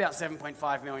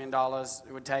 $7.5 million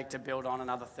it would take to build on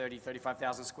another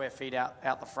 35,000 square feet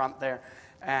out the front there.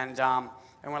 And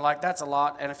we're like, that's a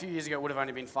lot. And a few years ago, it would have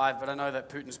only been 5, but I know that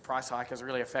Putin's price hike has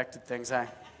really affected things, eh?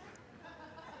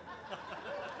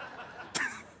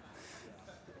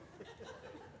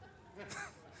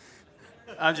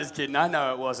 I'm just kidding. I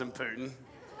know it wasn't Putin.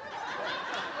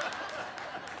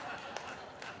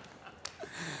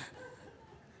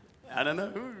 I don't know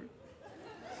who.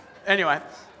 Anyway.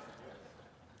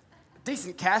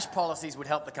 Decent cash policies would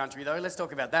help the country, though. Let's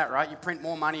talk about that, right? You print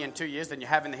more money in 2 years than you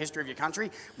have in the history of your country.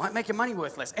 Might make your money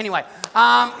worthless. Anyway,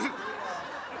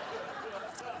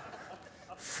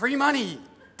 free money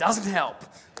doesn't help.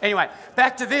 Anyway,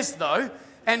 back to this, though.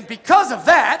 And because of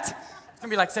that, it's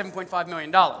going to be like $7.5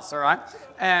 million, all right?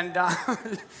 And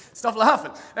stop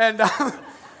laughing. And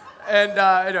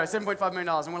anyway, $7.5 million.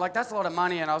 And we're like, that's a lot of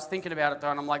money. And I was thinking about it, though,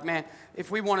 and I'm like, man, if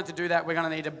we wanted to do that, we're going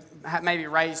to need to maybe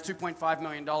raise $2.5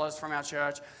 million from our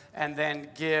church, and then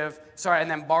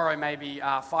borrow maybe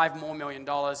 $5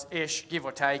 million-ish, give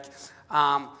or take.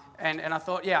 And I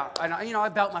thought, yeah, and I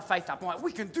built my faith up. I'm like,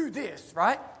 we can do this,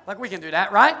 right? Like, we can do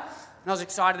that, right? And I was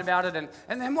excited about it.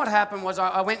 And then what happened was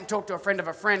I went and talked to a friend of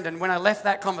a friend, and when I left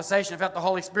that conversation, I felt the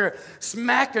Holy Spirit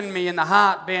smacking me in the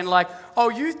heart, being like, oh,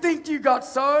 you think you got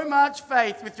so much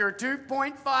faith with your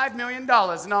 $2.5 million?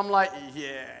 And I'm like,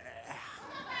 yeah.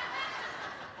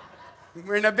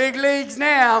 We're in the big leagues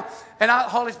now. And the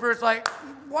Holy Spirit's like,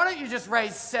 why don't you just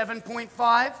raise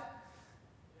 7.5?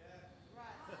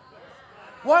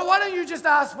 Why don't you just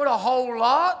ask for the whole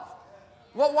lot?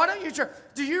 Why don't you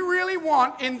do you really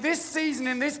want, in this season,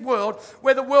 in this world,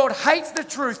 where the world hates the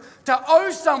truth, to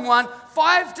owe someone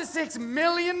 $5 to $6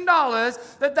 million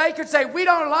that they could say, we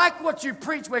don't like what you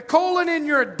preach, we're calling in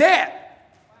your debt?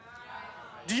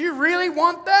 Do you really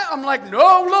want that? I'm like,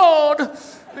 no, Lord.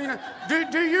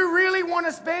 Do you really want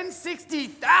to spend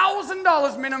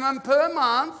 $60,000 minimum per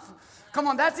month? Come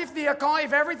on, that's if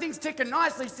everything's ticking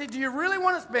nicely. See, do you really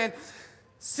want to spend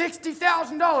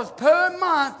 $60,000 per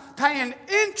month paying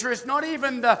interest, not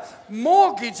even the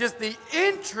mortgage, just the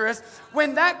interest,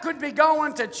 when that could be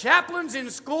going to chaplains in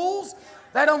schools?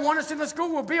 They don't want us in the school.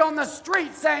 We'll be on the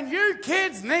street saying, you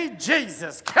kids need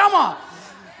Jesus. Come on.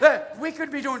 We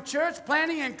could be doing church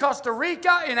planting in Costa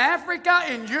Rica, in Africa,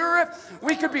 in Europe.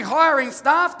 We could be hiring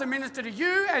staff to minister to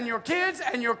you and your kids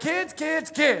and your kids.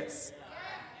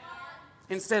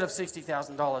 Instead of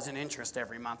 $60,000 in interest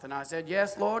every month. And I said,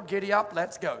 yes, Lord, giddy up,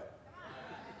 let's go.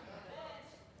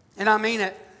 And I mean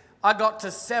it. I got to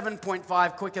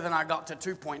 7.5 quicker than I got to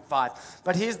 2.5.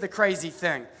 But here's the crazy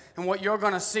thing. And what you're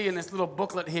going to see in this little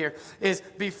booklet here is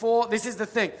this is the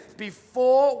thing,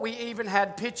 before we even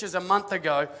had pictures a month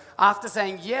ago, after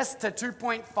saying yes to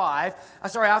 2.5,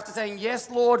 after saying, yes,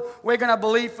 Lord, we're going to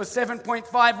believe for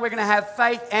 7.5, we're going to have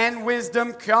faith and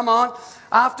wisdom, come on.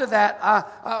 After that,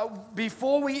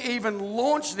 before we even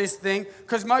launched this thing,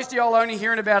 because most of y'all are only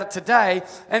hearing about it today,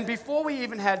 and before we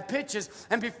even had pictures,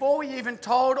 and before we even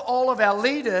told all of our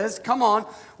leaders, come on,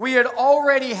 we had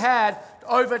already had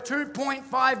over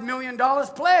 $2.5 million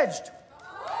pledged.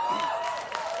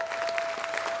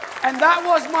 And that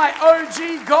was my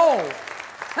OG goal.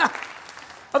 I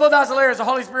thought that was hilarious. The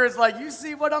Holy Spirit's like, you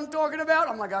see what I'm talking about?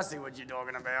 I'm like, I see what you're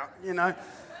talking about, you know.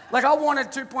 Like I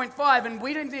wanted 2.5 and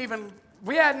we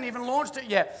hadn't even launched it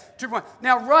yet.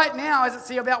 Now, right now, as I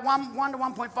see, about 1 to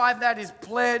 1.5 that is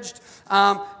pledged.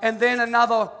 And then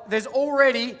there's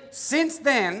already, since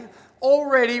then,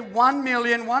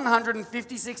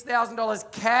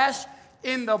 $1,156,000 cash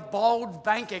in the Bold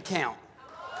bank account.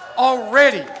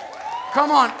 Already.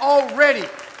 Come on, already.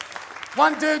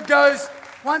 One dude goes,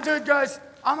 I'm going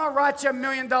to write you $1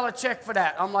 million check for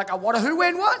that. I'm like, what, who,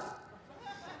 when, what?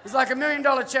 He's like, $1 million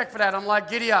check for that. I'm like,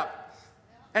 giddy up.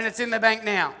 And it's in the bank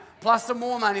now. Plus some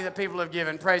more money that people have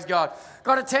given. Praise God.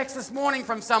 Got a text this morning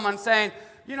from someone saying,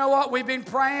 you know what, we've been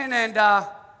praying and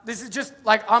this is just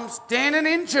like I'm standing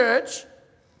in church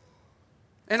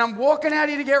and I'm walking out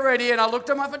here to get ready and I looked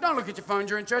at my phone. Don't look at your phone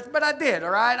during church, but I did, all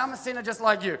right? I'm a sinner just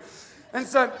like you. And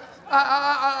so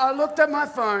I looked at my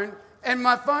phone and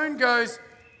my phone goes,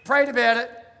 prayed about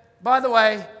it. By the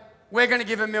way, we're going to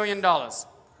give $1 million.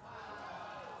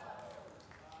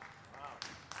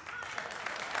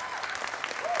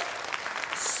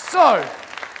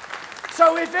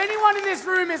 So if anyone in this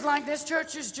room is like, this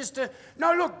church is just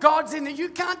no, look, God's in there. You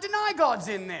can't deny God's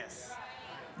in this.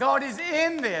 God is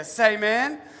in this,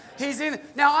 amen. He's in.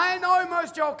 Now, I know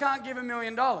most y'all can't give $1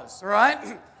 million,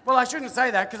 right? Well, I shouldn't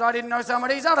say that because I didn't know some of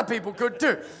these other people could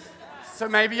too. So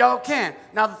maybe y'all can.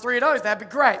 Now, the 3 of those, that'd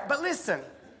be great. But listen.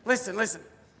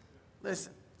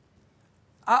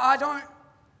 I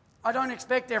don't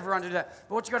expect everyone to do that.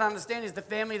 But what you got to understand is the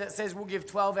family that says we'll give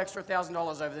 $12,000 extra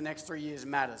over the next 3 years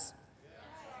matters.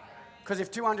 Because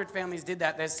if 200 families did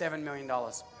that, there's $7 million.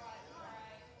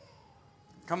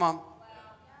 Come on.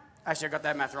 Actually, I got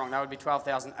that math wrong. That would be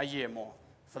 $12,000 a year more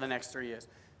for the next 3 years.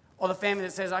 Or the family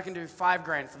that says I can do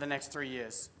 $5,000 for the next 3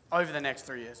 years, over the next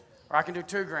 3 years. Or I can do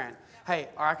 $2,000. Hey,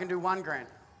 or I can do $1,000.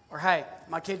 Or hey,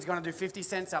 my kid's going to do 50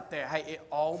 cents up there. Hey, it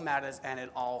all matters and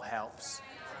it all helps.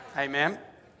 Amen.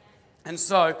 And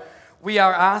so we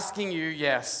are asking you,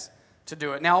 yes, to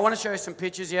do it. Now, I want to show you some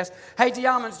pictures, yes. Hey,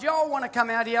 Diamants, do y'all want to come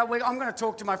out here? I'm going to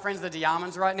talk to my friends, the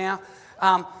Diamants, right now.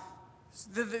 I'm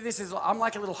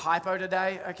like a little hypo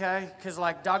today, okay? Because,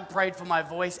 like, Doug prayed for my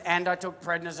voice and I took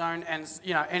prednisone and,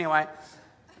 anyway.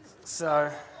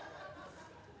 So,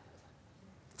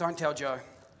 don't tell Joe.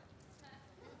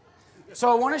 So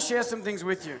I want to share some things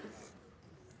with you.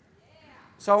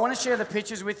 So I want to share the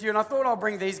pictures with you, and I thought I'll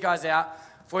bring these guys out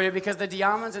for you because the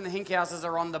Diamants and the Hinkhouses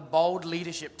are on the Bold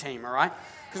leadership team, all right?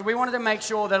 Because we wanted to make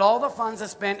sure that all the funds are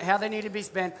spent how they need to be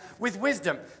spent with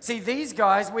wisdom. See, these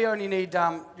guys, we only need,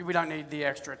 we don't need the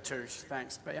extra two,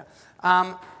 thanks, but yeah.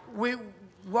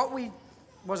 What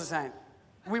was I saying?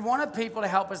 We wanted people to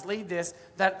help us lead this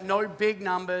that know big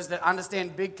numbers, that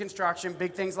understand big construction,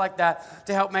 big things like that,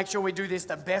 to help make sure we do this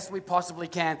the best we possibly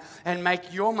can and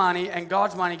make your money and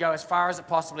God's money go as far as it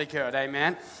possibly could,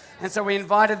 amen? And so we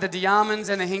invited the Diamants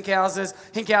and the Hinkhouses.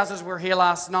 Hinkhouses were here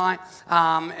last night,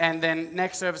 and then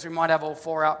next service we might have all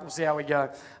four up. We'll see how we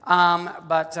go.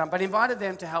 But invited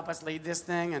them to help us lead this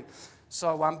thing. And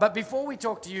so, but before we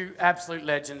talk to you absolute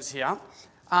legends here,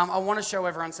 I want to show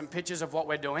everyone some pictures of what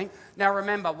we're doing. Now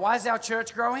remember, why is our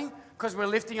church growing? Because we're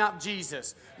lifting up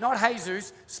Jesus. Not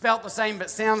Jesus, spelt the same but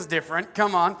sounds different.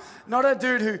 Come on. Not a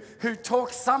dude who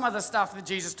talks some of the stuff that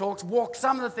Jesus talks, walks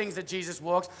some of the things that Jesus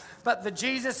walks, but the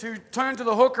Jesus who turned to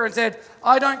the hooker and said,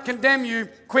 I don't condemn you,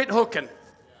 quit hooking.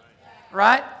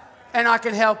 Right? And I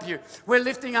can help you. We're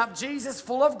lifting up Jesus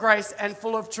full of grace and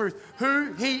full of truth.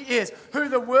 Who he is, who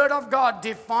the Word of God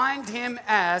defined him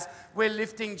as, we're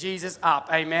lifting Jesus up.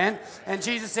 Amen. And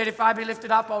Jesus said, if I be lifted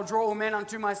up, I'll draw all men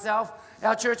unto myself.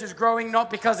 Our church is growing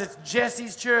not because it's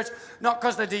Jesse's church, not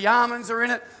because the Diamants are in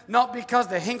it, not because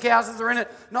the Hinkhouses are in it,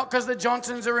 not because the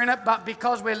Johnsons are in it, but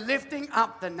because we're lifting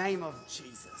up the name of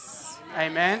Jesus.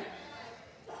 Amen.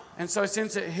 And so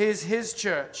since it is his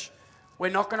church,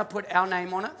 we're not going to put our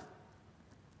name on it.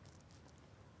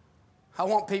 I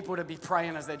want people to be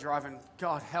praying as they're driving,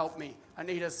 God, help me. I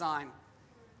need a sign.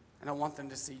 And I want them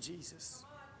to see Jesus.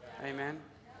 Amen.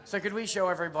 So could we show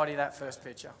everybody that first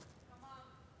picture?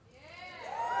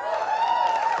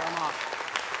 Come on.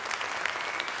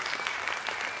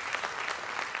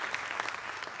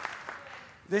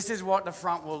 This is what the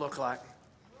front will look like.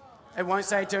 It won't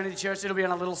say Eternity Church. It'll be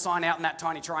on a little sign out in that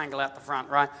tiny triangle out the front,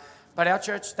 right? But our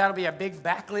church, that'll be a big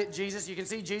backlit Jesus. You can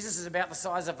see Jesus is about the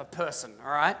size of a person,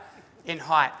 all right, in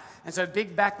height. And so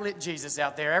big backlit Jesus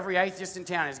out there. Every atheist in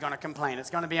town is going to complain. It's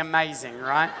going to be amazing,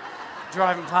 right?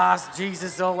 Driving past,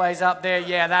 Jesus always up there.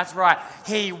 Yeah, that's right.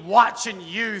 He watching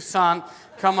you, son.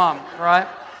 Come on, right?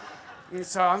 And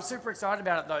so I'm super excited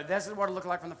about it, though. This is what it'll look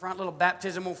like from the front. Little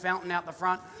baptismal fountain out the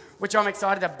front, which I'm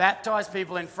excited to baptize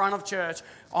people in front of church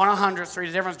on 100th Street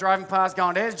as everyone's driving past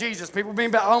going, there's Jesus. People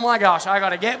being baptized. Oh, my gosh, I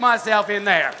got to get myself in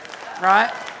there, right?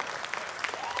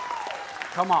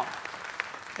 Come on.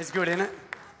 It's good, isn't it?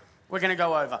 We're going to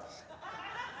go over.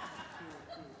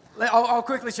 I'll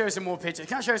quickly show you some more pictures.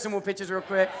 Can I show you some more pictures real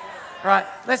quick? Right,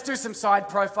 let's do some side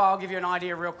profile, give you an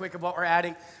idea real quick of what we're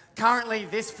adding. Currently,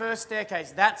 this first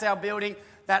staircase, that's our building,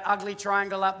 that ugly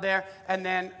triangle up there, and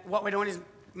then what we're doing is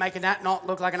making that not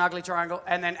look like an ugly triangle,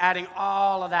 and then adding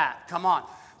all of that. Come on.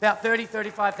 About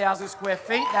 35,000 square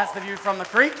feet. That's the view from the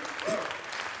creek.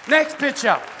 Next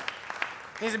picture.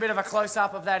 Here's a bit of a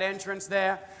close-up of that entrance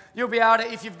there. You'll be able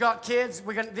to, if you've got kids,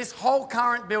 this whole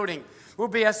current building will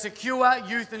be a secure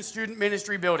youth and student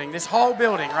ministry building. This whole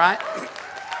building, right?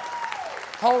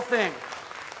 Whole thing.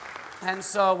 And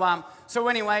so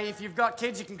anyway, if you've got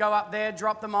kids, you can go up there,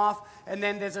 drop them off, and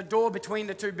then there's a door between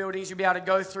the two buildings. You'll be able to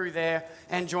go through there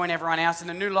and join everyone else in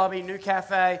the new lobby, new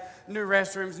cafe, new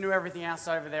restrooms, new everything else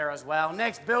over there as well.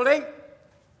 Next building.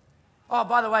 Oh,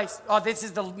 by the way, this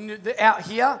is out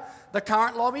here. The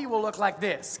current lobby will look like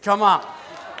this. Come on.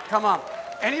 Come on.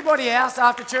 Anybody else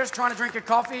after church trying to drink a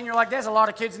coffee and you're like, there's a lot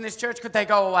of kids in this church, could they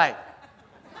go away?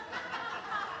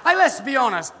 Hey, let's be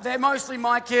honest. They're mostly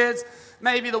my kids,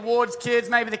 maybe the ward's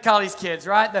kids, maybe the Cully's kids,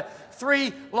 right? The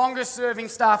 3 longest serving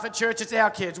staff at church, it's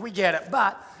our kids. We get it.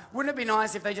 But wouldn't it be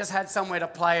nice if they just had somewhere to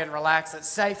play and relax that's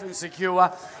safe and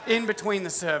secure in between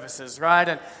the services, right?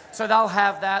 And so they'll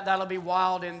have that. That'll be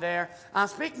wild in there.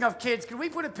 Speaking of kids, could we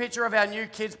put a picture of our new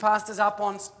kids pastors up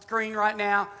on screen right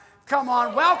now? Come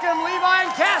on, welcome Levi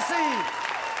and Cassie.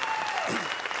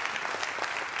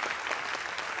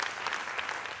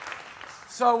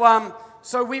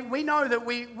 So we know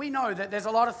that there's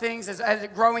a lot of things as a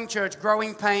growing church,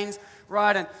 growing pains,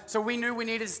 right? And so we knew we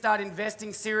needed to start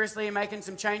investing seriously and making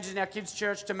some changes in our kids'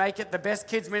 church to make it the best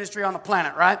kids ministry on the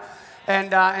planet, right?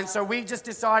 And so we just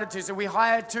decided to. So we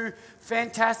hired 2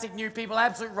 fantastic new people,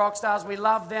 absolute rock stars. We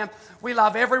love them. We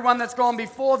love everyone that's gone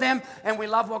before them, and we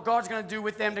love what God's going to do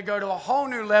with them to go to a whole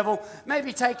new level.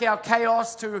 Maybe take our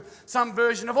chaos to some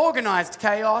version of organized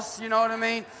chaos, you know what I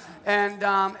mean?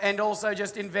 And also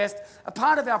just invest. A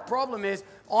part of our problem is,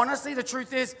 honestly, the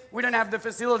truth is we don't have the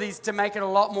facilities to make it a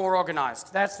lot more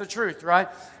organized. That's the truth, right?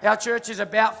 Our church is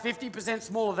about 50%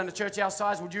 smaller than a church our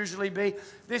size would usually be.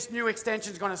 This new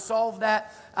extension is going to solve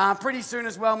that pretty soon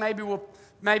as well.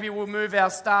 Maybe we'll move our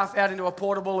staff out into a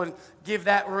portable and give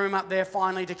that room up there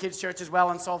finally to kids' church as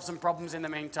well and solve some problems in the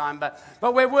meantime. But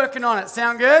we're working on it.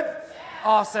 Sound good? Yeah.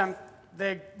 Awesome.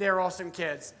 They're awesome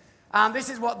kids. This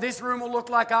is what this room will look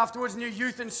like afterwards. New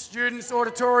youth and students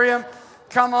auditorium.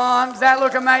 Come on. Does that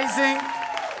look amazing?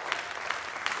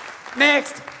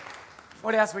 Next.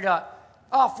 What else we got?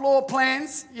 Oh, floor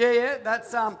plans. Yeah.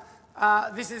 That's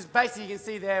this is basically, you can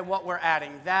see there what we're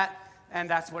adding. That, and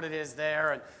that's what it is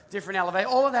there. And different elevate.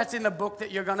 All of that's in the book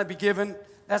that you're going to be given.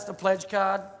 That's the pledge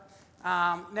card.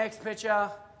 Next picture.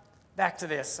 Back to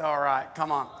this. All right.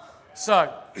 Come on.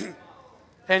 So,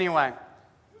 anyway.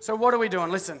 So what are we doing?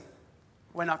 Listen.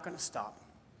 We're not going to stop.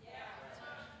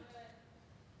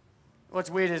 What's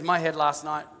weird is my head last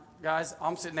night, guys,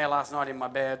 I'm sitting there last night in my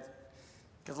bed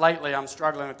because lately I'm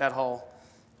struggling with that whole,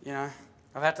 I've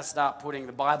had to start putting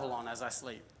the Bible on as I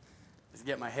sleep just to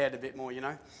get my head a bit more,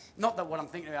 Not that what I'm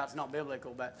thinking about is not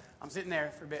biblical, but I'm sitting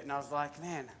there for a bit and I was like,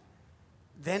 man,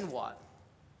 then what?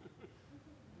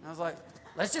 And I was like,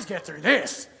 let's just get through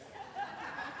this.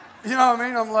 You know what I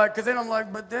mean? I'm like, because then I'm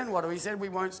like, but then what? He said we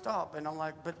won't stop. And I'm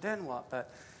like, but then what?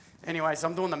 But anyway, so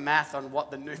I'm doing the math on what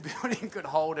the new building could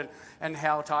hold and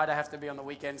how tired I have to be on the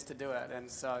weekends to do it. And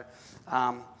so,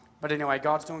 but anyway,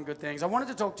 God's doing good things. I wanted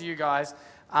to talk to you guys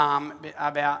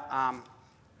about,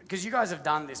 because you guys have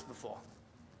done this before,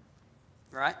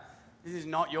 right? This is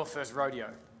not your first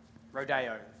rodeo.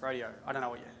 Rodeo. I don't know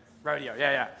what rodeo,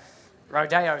 yeah.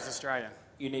 Rodeo is Australian.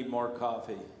 You need more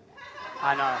coffee.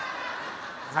 I know.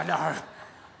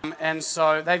 And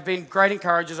so they've been great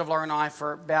encouragers of Laura and I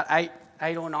for about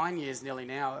eight or 9 years nearly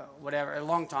now, whatever, a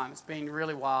long time. It's been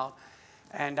really wild.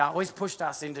 and always pushed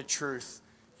us into truth,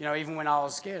 even when I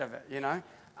was scared of it,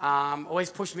 always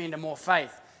pushed me into more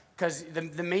faith, because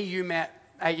the me you met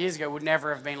 8 years ago would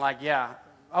never have been like, yeah,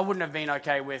 I wouldn't have been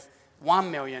okay with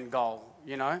 1 million goal,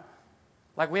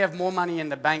 Like, we have more money in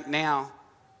the bank now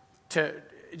for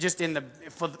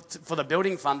the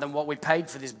building fund than what we paid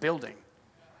for this building,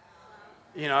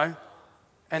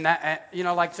 And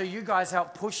that, so you guys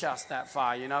help push us that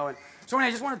far, And so I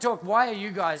just want to talk, why are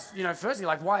you guys, firstly,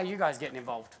 why are you guys getting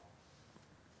involved?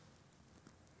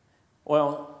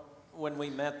 Well, when we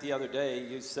met the other day,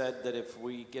 you said that if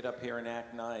we get up here and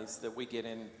act nice, that we get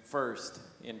in first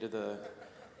into the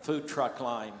food truck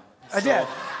line. I did.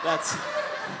 That's...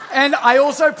 And I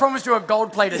also promised you a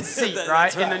gold-plated seat,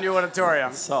 right, in the new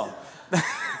auditorium. So,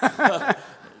 of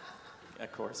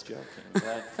course, joking.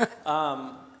 But,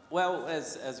 well,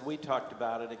 as we talked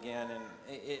about it again, and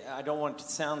I don't want it to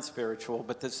sound spiritual,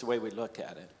 but this is the way we look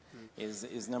at it,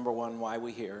 is number one, why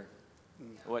we here.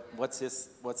 What's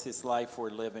this life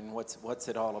we're living? What's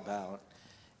it all about?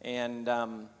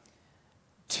 And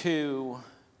two,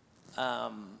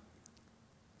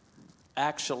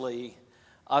 actually,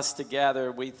 us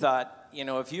together, we thought,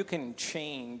 if you can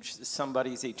change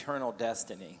somebody's eternal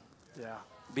destiny,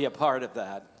 be a part of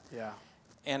that. Yeah.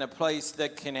 And a place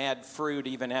that can add fruit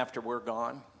even after we're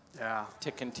gone. Yeah.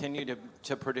 To continue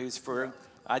to produce fruit.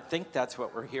 I think that's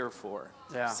what we're here for.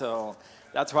 Yeah. So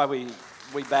that's why we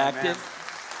backed it.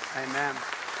 Amen.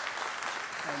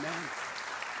 Amen.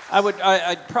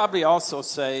 I'd probably also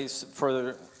say,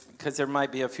 because there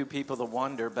might be a few people that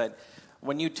wonder, but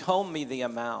when you told me the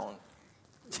amount,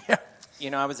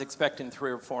 I was expecting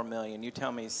 3 or 4 million. You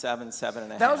tell me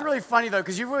 7.5. That was really funny, though,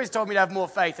 because you've always told me to have more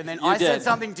faith, and then I said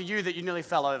something to you that you nearly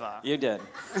fell over. You did.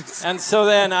 And so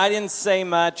then I didn't say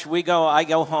much. I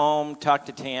go home, talk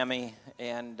to Tammy,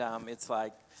 and it's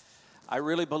like, I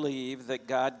really believe that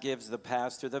God gives the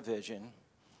pastor the vision,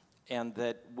 and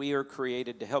that we are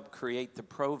created to help create the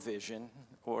provision,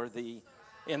 or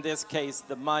in this case,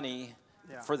 the money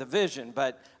for the vision.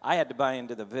 But I had to buy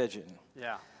into the vision.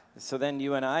 Yeah. So then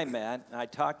you and I met, and I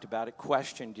talked about it,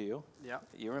 questioned you. Yep.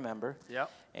 You remember. Yep.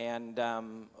 And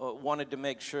wanted to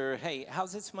make sure, hey,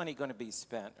 how's this money going to be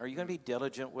spent? Are you going to be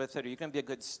diligent with it? Are you going to be a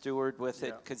good steward with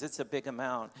it? Because it's a big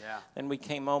amount. Yeah. And we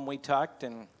came home, we talked,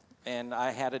 and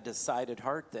I had a decided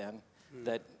heart then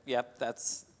that,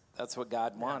 that's what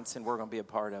God wants, and we're going to be a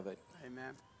part of it.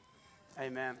 Amen.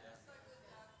 Amen.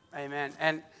 Amen.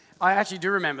 And I actually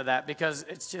do remember that, because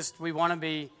it's just, we want to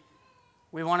be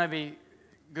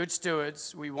good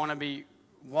stewards, we want to be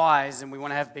wise, and we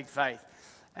want to have big faith.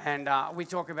 And we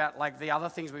talk about the other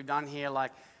things we've done here,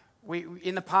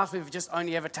 in the past we've just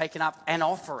only ever taken up an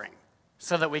offering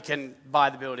so that we can buy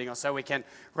the building, or so we can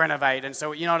renovate, and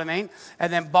so, you know what I mean?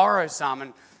 And then borrow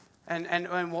some, and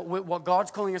what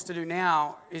God's calling us to do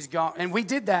now is go, and we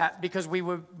did that because we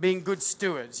were being good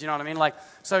stewards, you know what I mean?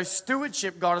 So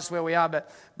stewardship got us where we are,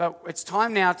 but it's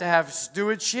time now to have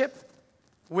stewardship,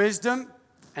 wisdom,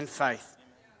 and faith.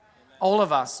 All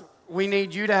of us, we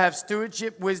need you to have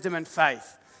stewardship, wisdom, and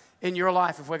faith in your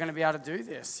life if we're going to be able to do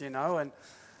this, And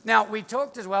now, we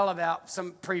talked as well about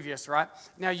some previous, right?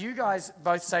 Now, you guys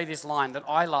both say this line that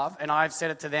I love, and I've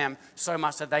said it to them so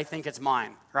much that they think it's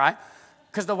mine, right?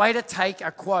 Because the way to take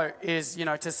a quote is,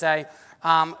 to say,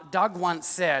 Doug once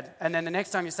said, and then the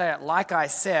next time you say it, like I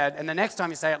said, and the next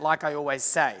time you say it, like I always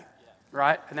say,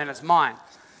 right? And then it's mine.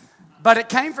 But it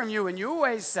came from you, and you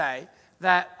always say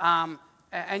that...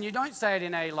 and you don't say it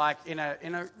in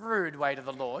a rude way to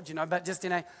the Lord, but just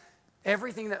in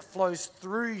everything that flows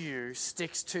through you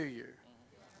sticks to you.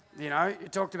 You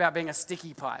talked about being a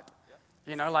sticky pipe.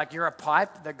 You're a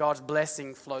pipe that God's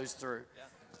blessing flows through.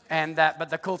 But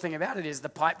the cool thing about it is the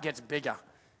pipe gets bigger,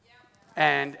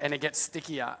 and it gets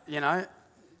stickier. Yeah,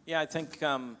 I think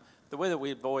the way that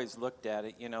we've always looked at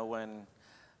it,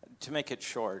 to make it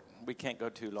short, we can't go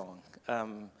too long.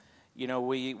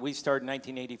 We started in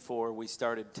 1984. We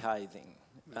started tithing,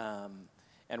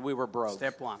 and we were broke.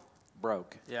 Step one.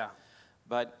 Broke. Yeah.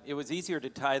 But it was easier to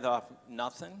tithe off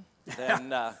nothing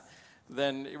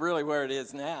than really where it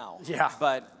is now. Yeah.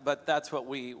 But that's what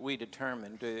we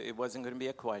determined. It wasn't going to be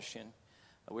a question.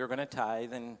 We were going to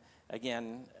tithe, and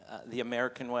again, the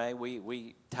American way,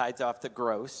 we tithe off the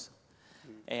gross,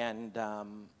 and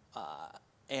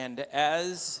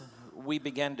as we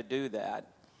began to do that.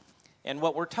 And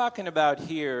what we're talking about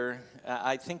here,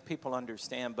 I think people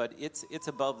understand, but it's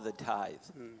above the tithe.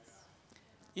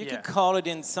 You could call it,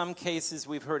 in some cases,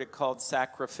 we've heard it called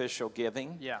sacrificial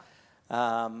giving. Yeah.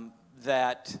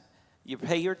 That you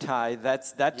pay your tithe,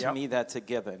 to me, that's a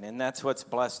given, and that's what's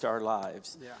blessed our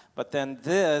lives. Yeah. But then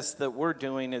this that we're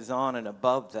doing is on and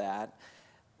above that.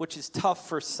 which is tough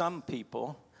for some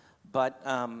people. But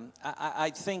I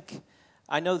think,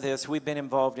 I know this, we've been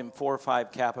involved in 4 or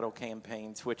 5 capital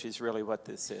campaigns, which is really what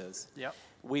this is. Yep.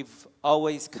 We've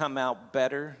always come out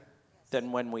better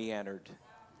than when we entered.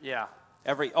 Yeah.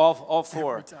 All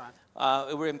 4. Every time.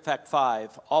 We're in fact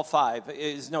 5. All 5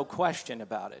 is no question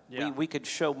about it. Yeah. We could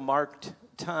show marked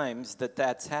times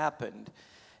that's happened,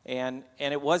 and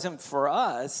it wasn't for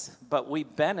us, but we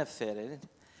benefited.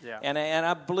 Yeah. And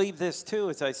I believe this too,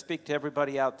 as I speak to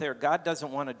everybody out there. God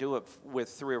doesn't want to do it with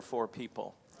 3 or 4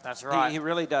 people. That's right. He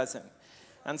really doesn't.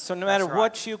 And so no matter right.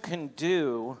 what you can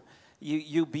do,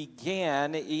 you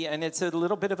begin, and it's a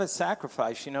little bit of a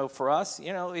sacrifice, for us.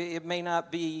 It may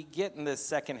not be getting this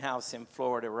second house in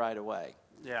Florida right away.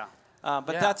 Yeah.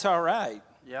 But Yeah. that's all right.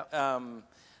 Yep.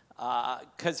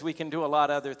 Because we can do a lot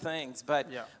of other things. But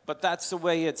that's the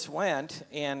way it's went.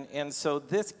 And so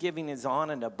this giving is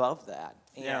on and above that.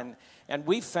 And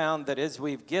we found that as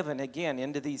we've given, again,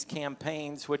 into these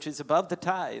campaigns, which is above the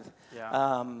tithe,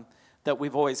 that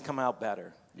we've always come out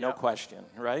better. No question,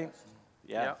 right?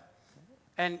 Yeah. Yep.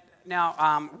 And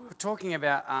now we were talking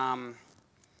about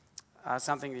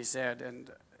something you said, and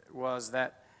was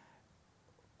that,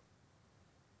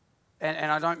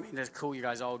 and I don't mean to call you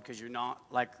guys old because you're not.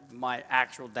 Like, my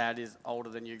actual dad is older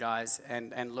than you guys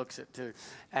and looks it too.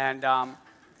 And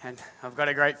I've got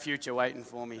a great future waiting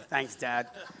for me. Thanks, Dad.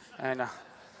 And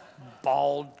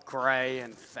bald, gray,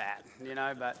 and fat,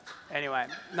 but anyway,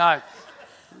 no,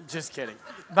 just kidding.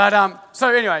 But so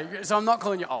I'm not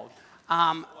calling you old.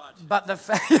 But the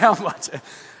fact, yeah, I'm watching.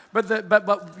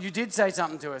 But you did say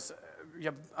something to us.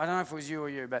 I don't know if it was you or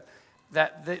you, but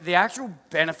that the actual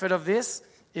benefit of this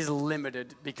is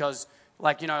limited because,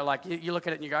 you look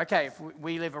at it and you go, okay, if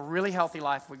we live a really healthy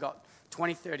life, we got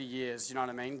 20, 30 years, you know what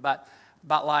I mean? But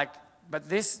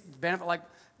this benefit,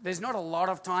 there's not a lot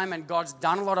of time, and God's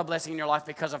done a lot of blessing in your life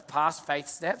because of past faith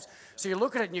steps. So you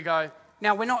look at it and you go,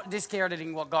 now, we're not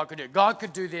discrediting what God could do. God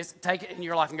could do this, take it in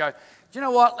your life and go, you know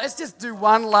what, let's just do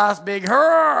one last big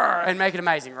hurrah and make it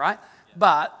amazing, right?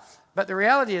 But the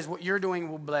reality is what you're doing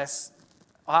will bless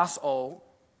us all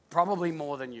probably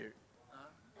more than you.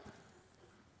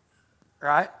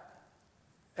 Right?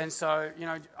 And so,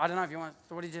 I don't know if you want,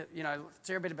 what did you,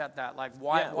 share a bit about that. Like,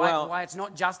 why it's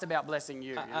not just about blessing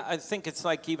you. I think it's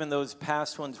like even those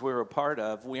past ones we were a part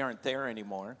of, we aren't there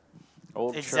anymore.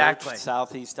 Old Exactly. Church,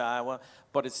 Southeast Iowa,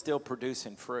 but it's still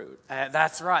producing fruit.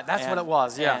 That's right. That's what it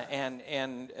was. Yeah.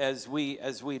 And as we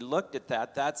looked at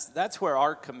that, that's where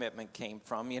our commitment came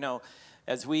from.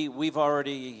 As we've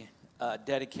already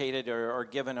dedicated or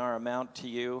given our amount to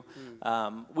you,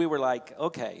 we were like,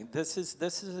 okay, this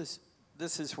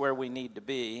is where we need to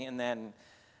be. And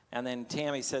then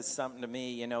Tammy says something to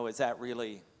me. Is that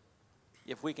really,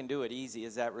 if we can do it easy,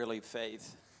 is that really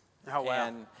faith? Oh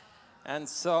wow. And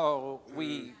so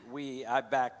I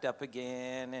backed up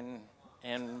again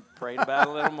and prayed about it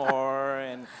a little more,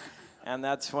 and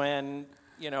that's when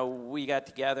we got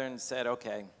together and said,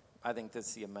 okay, I think this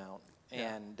is the amount.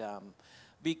 Yeah. And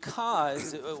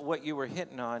because what you were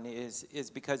hitting on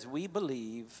is because we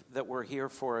believe that we're here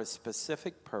for a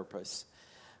specific purpose,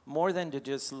 more than to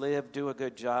just live, do a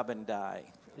good job, and die.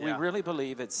 Yeah. We really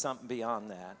believe it's something beyond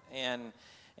that,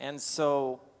 and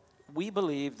so. We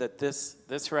believe that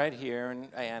this right here,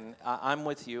 and I'm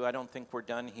with you. I don't think we're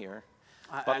done here.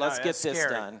 But let's get this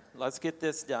done. Let's get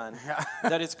this done.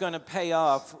 That it's going to pay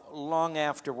off long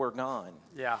after we're gone.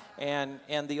 Yeah.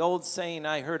 And the old saying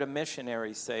I heard a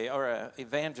missionary say, or an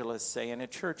evangelist say in a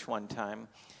church one time,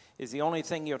 is the only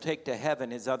thing you'll take to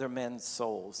heaven is other men's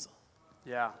souls.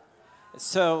 Yeah.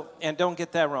 So, and don't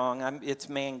get that wrong. It's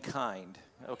mankind.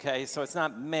 Okay, so it's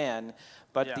not men.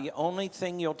 But the only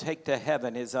thing you'll take to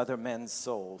heaven is other men's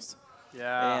souls.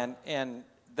 Yeah. And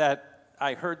that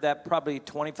I heard that probably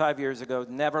 25 years ago,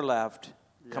 never left.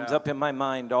 Yeah. Comes up in my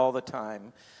mind all the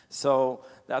time. So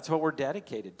that's what we're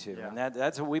dedicated to. Yeah. And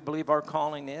that's what we believe our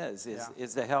calling is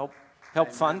to help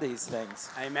fund these things.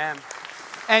 Amen.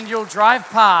 And you'll drive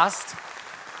past,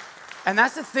 and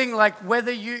that's the thing, like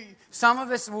whether you Some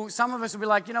of us will be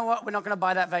like, you know what, we're not going to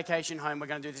buy that vacation home, we're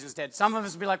going to do this instead. Some of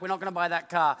us will be like, we're not going to buy that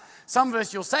car. Some of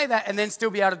us, you'll say that and then still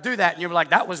be able to do that, and you'll be like,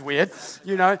 that was weird,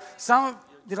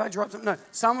 did I drop something? No.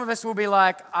 Some of us will be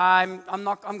like, I'm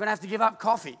going to have to give up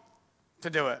coffee to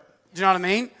do it. Do you know what I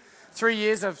mean? 3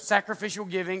 years of sacrificial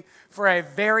giving for a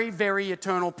very, very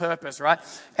eternal purpose, right?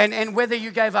 And whether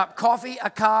you gave up coffee, a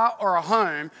car, or a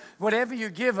home, whatever you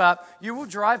give up, you will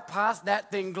drive past that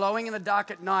thing glowing in the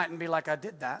dark at night and be like, I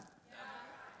did that.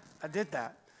 I did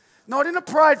that. Not in a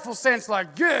prideful sense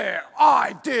like, yeah,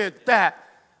 I did that.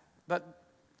 But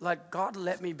like, God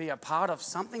let me be a part of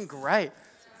something great.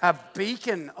 a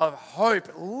beacon of hope,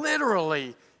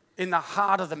 literally in the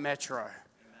heart of the metro.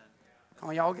 Come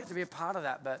on, y'all get to be a part of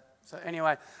that. But so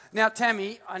anyway, now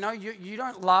Tammy, I know you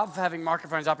don't love having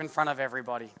microphones up in front of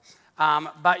everybody.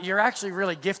 But you're actually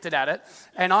really gifted at it.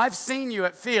 And I've seen you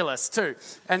at Fearless too.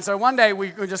 And so one day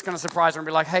we're just going to surprise her and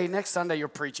be like, hey, next Sunday you're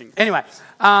preaching. Anyway,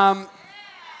 so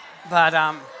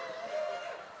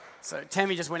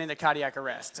Tammy just went into cardiac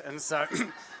arrest. And so,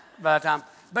 but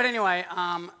anyway,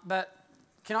 but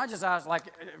can I just ask, like,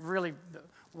 really,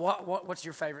 what's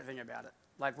your favorite thing about it?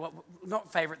 Like, what,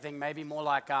 not favorite thing, maybe more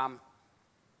like, I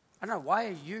don't know, why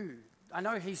are you? I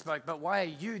know he spoke, but why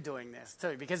are you doing this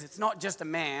too? Because it's not just a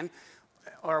man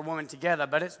or a woman together,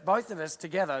 but it's both of us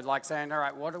together, like saying, all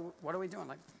right, what are we doing?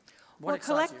 Like, what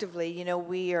excites collectively,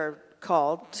 we are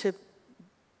called to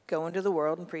go into the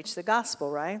world and preach the gospel,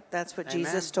 right? That's what Amen.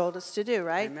 Jesus told us to do,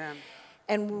 right? Amen.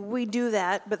 And we do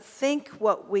that, but think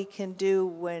what we can do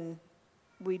when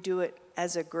we do it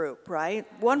as a group, right?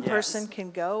 One Yes. person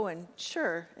can go and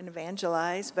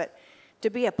evangelize, but to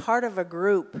be a part of a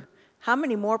group, how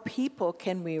many more people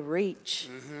can we reach?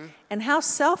 Mm-hmm. And how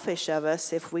selfish of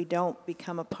us if we don't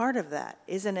become a part of that,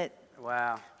 isn't it?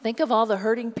 Wow. Think of all the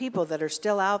hurting people that are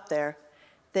still out there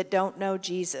that don't know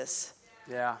Jesus,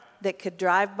 Yeah. that could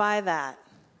drive by that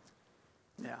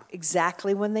Yeah.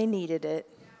 exactly when they needed it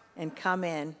and come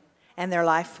in, and their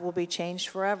life will be changed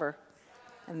forever.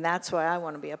 And that's why I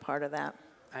want to be a part of that.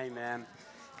 Amen.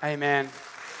 Amen.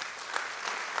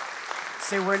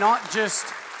 See, we're not just...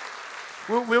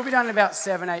 We'll be done in about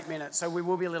 7-8 minutes, so we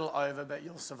will be a little over, but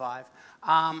you'll survive.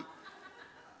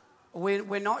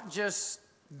 We're not just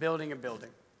building a building.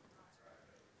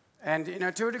 And,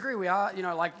 to a degree we are,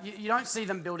 like, you don't see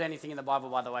them build anything in the Bible,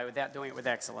 by the way, without doing it with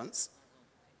excellence.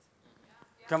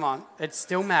 Come on, it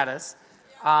still matters.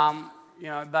 But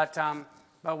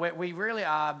we really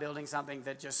are building something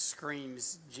that just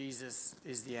screams Jesus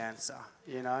is the answer,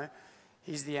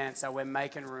 He's the answer. We're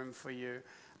making room for you.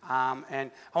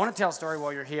 And I want to tell a story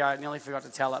while you're here. I nearly forgot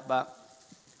to tell it, but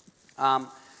on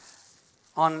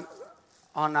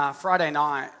Friday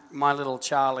night, my little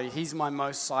Charlie, he's my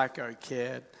most psycho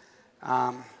kid.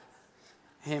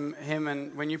 Him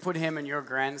and when you put him and your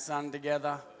grandson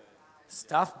together,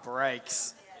 stuff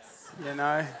breaks.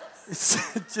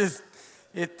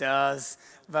 It does.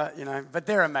 But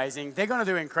they're amazing. They're going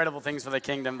to do incredible things for the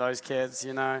kingdom, those kids,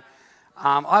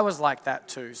 I was like that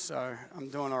too, so I'm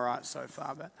doing all right so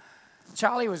far. But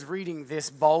Charlie was reading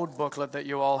this bold booklet that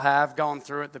you all have, going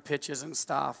through it, the pictures and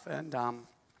stuff, and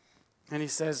he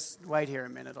says, wait here a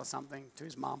minute or something to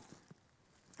his mum.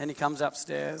 And he comes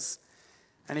upstairs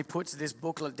and he puts this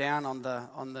booklet down on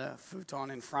the futon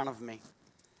in front of me.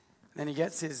 Then he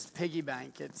gets his piggy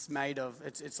bank. It's made of,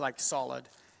 it's like solid.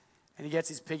 And he gets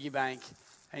his piggy bank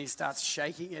and he starts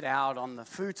shaking it out on the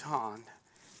futon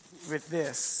with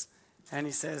this. And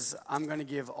he says, I'm going to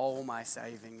give all my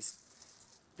savings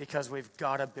because we've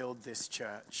got to build this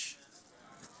church.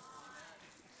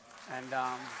 And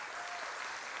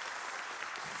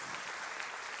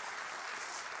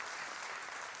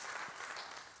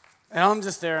I'm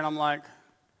just there and I'm like,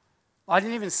 I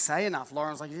didn't even say enough.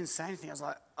 Lauren was like, you didn't say anything. I was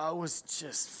like, I was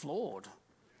just floored. Do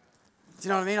you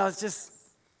know what I mean? I was just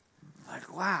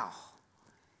like, wow.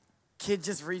 Kid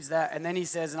just reads that. And then he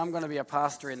says, and I'm going to be a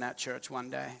pastor in that church one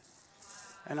day.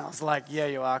 And I was like, yeah,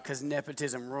 you are, because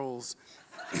nepotism rules.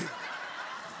 And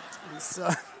so,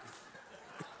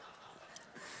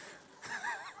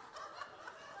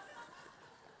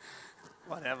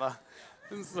 whatever.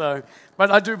 And so, but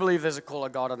I do believe there's a call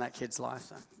of God on that kid's life.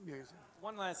 So.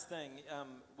 One last thing.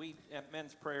 We at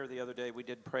Men's Prayer the other day, we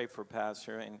did pray for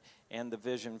Pastor and the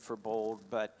vision for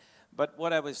Bold. But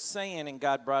what I was saying, and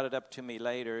God brought it up to me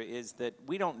later, is that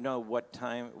we don't know what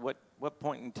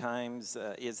point in times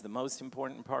is the most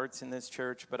important parts in this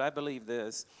church. But I believe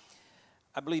this.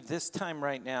 I believe this time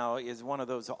right now is one of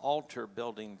those altar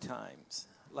building times,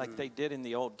 like they did in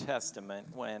the Old Testament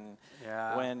when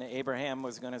Abraham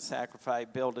was going to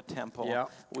build a temple. Yeah.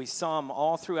 We saw them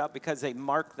all throughout because they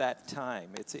marked that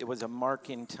time. It was a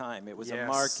marking time. It was a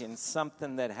mark in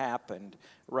something that happened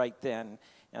right then.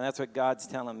 And that's what God's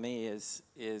telling me is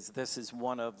this is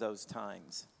one of those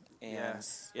times. And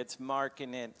it's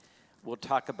marking it. We'll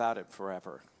talk about it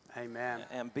forever. Amen.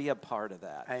 And be a part of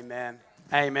that. Amen.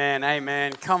 Amen.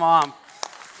 Amen. Come on.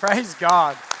 Praise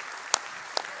God.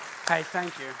 Hey,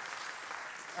 thank you.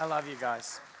 I love you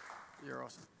guys. You're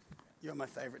awesome. You're my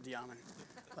favorite diamond.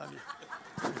 Love you.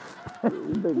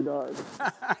 Big dog.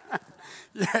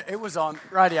 Yeah, it was on.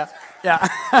 Right here. Yeah.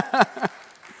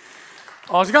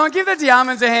 I was going to give the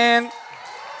diamonds a hand.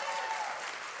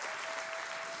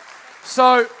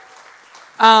 So,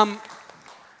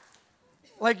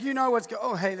 Like, you know what's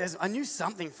oh, hey, I knew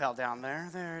something fell down there.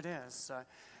 There it is. So,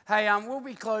 hey, we'll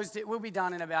be closed. We'll be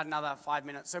done in about another 5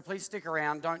 minutes. So please stick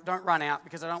around. Don't run out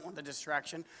because I don't want the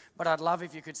distraction. But I'd love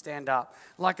if you could stand up.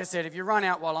 Like I said, if you run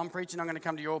out while I'm preaching, I'm going to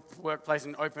come to your workplace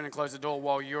and open and close the door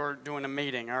while you're doing a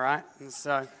meeting. All right? And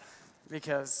so,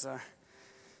 because,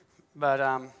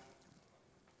 by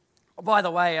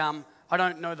the way, I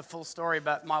don't know the full story,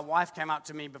 but my wife came up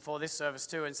to me before this service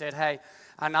too and said, hey,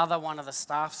 another one of the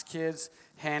staff's kids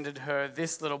handed her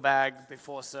this little bag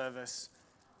before service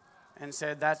and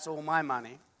said, that's all my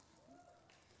money.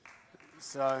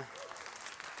 So,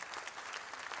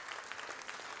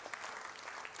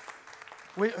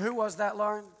 who was that,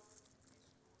 Lauren?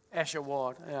 Esher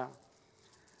Ward, yeah.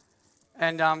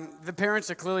 And the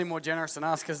parents are clearly more generous than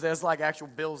us because there's like actual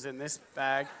bills in this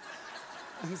bag.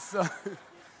 And so,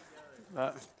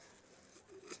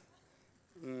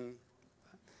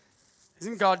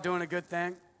 isn't God doing a good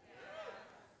thing?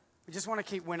 We just want to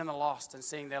keep winning the lost and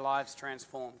seeing their lives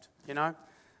transformed, you know?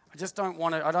 I don't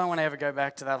want to ever go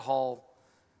back to that whole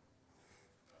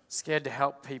scared to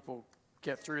help people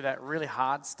get through that really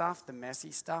hard stuff, the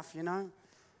messy stuff, you know?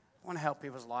 I want to help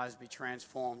people's lives be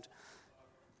transformed.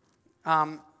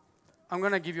 I'm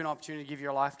going to give you an opportunity to give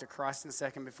your life to Christ in a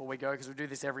second before we go, because we do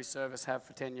this every service, have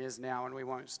for 10 years now, and we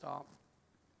won't stop.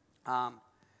 But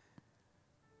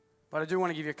I do want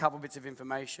to give you a couple bits of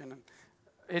information.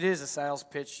 It is a sales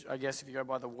pitch, I guess, if you go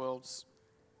by the world's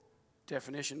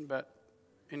definition, but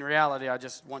in reality, I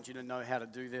just want you to know how to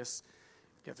do this,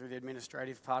 get through the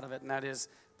administrative part of it, and that is,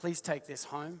 please take this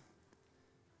home.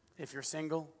 If you're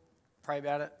single, pray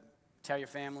about it, tell your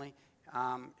family.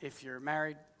 If you're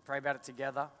married, pray about it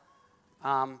together.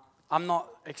 I'm not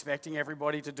expecting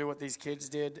everybody to do what these kids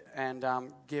did and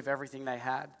give everything they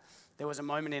had. There was a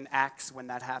moment in Acts when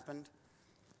that happened.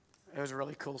 It was a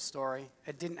really cool story.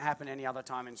 It didn't happen any other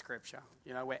time in Scripture,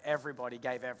 you know, where everybody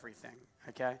gave everything,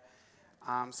 okay?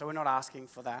 So we're not asking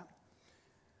for that.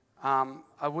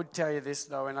 I would tell you this,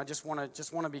 though, and I just want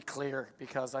to be clear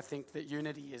because I think that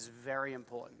unity is very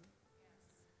important.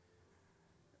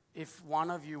 If one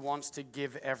of you wants to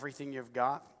give everything you've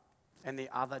got and the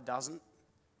other doesn't,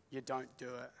 you don't do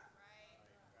it,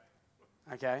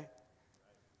 okay?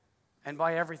 And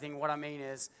by everything, what I mean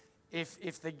is,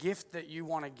 if the gift that you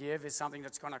want to give is something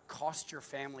that's going to cost your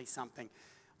family something,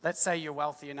 let's say you're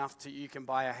wealthy enough to you can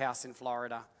buy a house in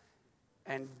Florida,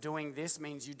 and doing this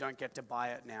means you don't get to buy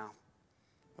it now.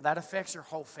 Well, that affects your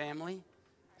whole family,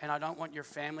 and I don't want your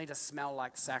family to smell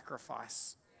like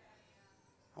sacrifice.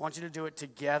 I want you to do it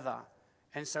together.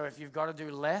 And so if you've got to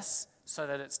do less so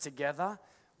that it's together,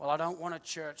 well, I don't want a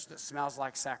church that smells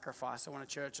like sacrifice. I want a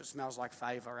church that smells like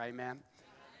favor, amen?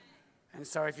 And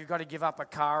so if you've got to give up a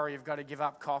car or you've got to give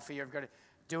up coffee, or you've got to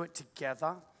do it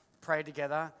together, pray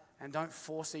together, and don't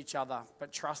force each other,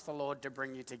 but trust the Lord to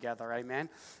bring you together, amen?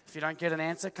 If you don't get an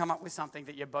answer, come up with something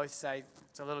that you both say,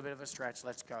 it's a little bit of a stretch,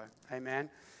 let's go, amen?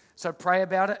 So pray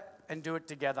about it and do it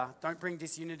together. Don't bring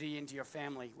disunity into your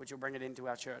family, which will bring it into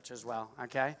our church as well,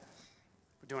 okay?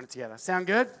 We're doing it together. Sound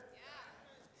good? Yeah.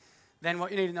 Then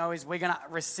what you need to know is we're going to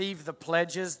receive the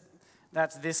pledges.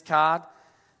 That's this card.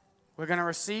 We're going to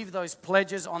receive those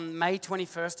pledges on May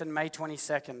 21st and May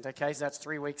 22nd, okay? So that's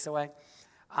 3 weeks away.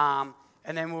 And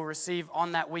then we'll receive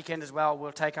on that weekend as well,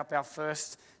 we'll take up our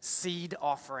first seed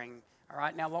offering, all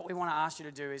right? Now, what we want to ask you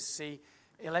to do is see,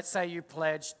 let's say you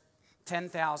pledged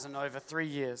 $10,000 over 3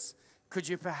 years. Could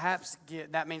you perhaps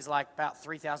get, that means like about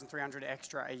 $3,300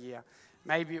 extra a year.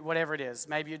 Maybe, whatever it is.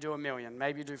 Maybe you do $1 million.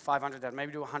 Maybe you do $500,000.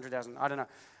 Maybe you do $100,000. I don't know.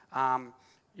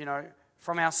 You know,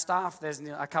 from our staff, there's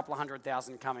a couple of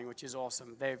 100,000 coming, which is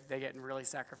awesome. They're getting really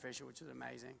sacrificial, which is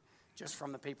amazing, just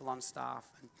from the people on staff.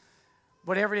 And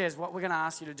whatever it is, what we're going to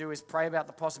ask you to do is pray about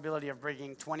the possibility of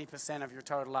bringing 20% of your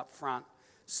total up front.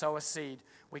 Sow a seed.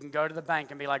 We can go to the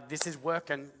bank and be like, this is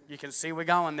working. You can see we're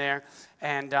going there.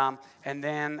 And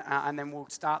then we'll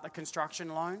start the construction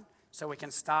loan so we can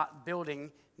start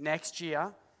building next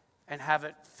year and have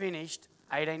it finished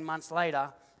 18 months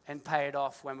later and pay it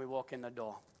off when we walk in the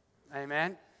door.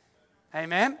 Amen?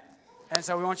 Amen? And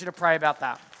so we want you to pray about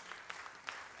that.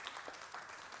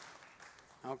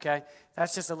 Okay?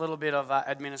 That's just a little bit of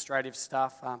administrative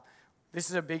stuff. This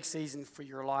is a big season for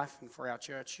your life and for our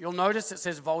church. You'll notice it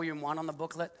says Volume 1 on the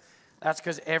booklet. That's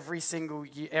because every single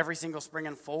spring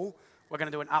and fall, we're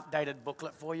going to do an updated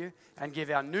booklet for you and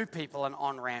give our new people an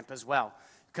on-ramp as well.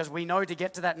 Because we know to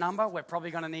get to that number, we're probably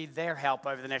going to need their help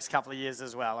over the next couple of years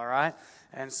as well, all right?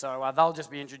 And so they'll just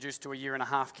be introduced to a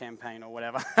 1.5-year campaign or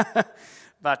whatever.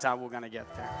 But we're going to get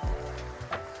there.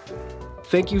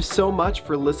 Thank you so much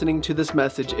for listening to this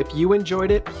message. If you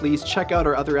enjoyed it, please check out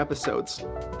our other episodes.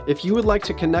 If you would like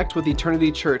to connect with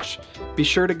Eternity Church, be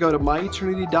sure to go to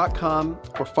myeternity.com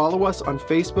or follow us on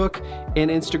Facebook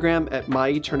and Instagram at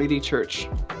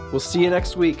MyEternityChurch. We'll see you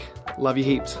next week. Love you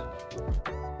heaps.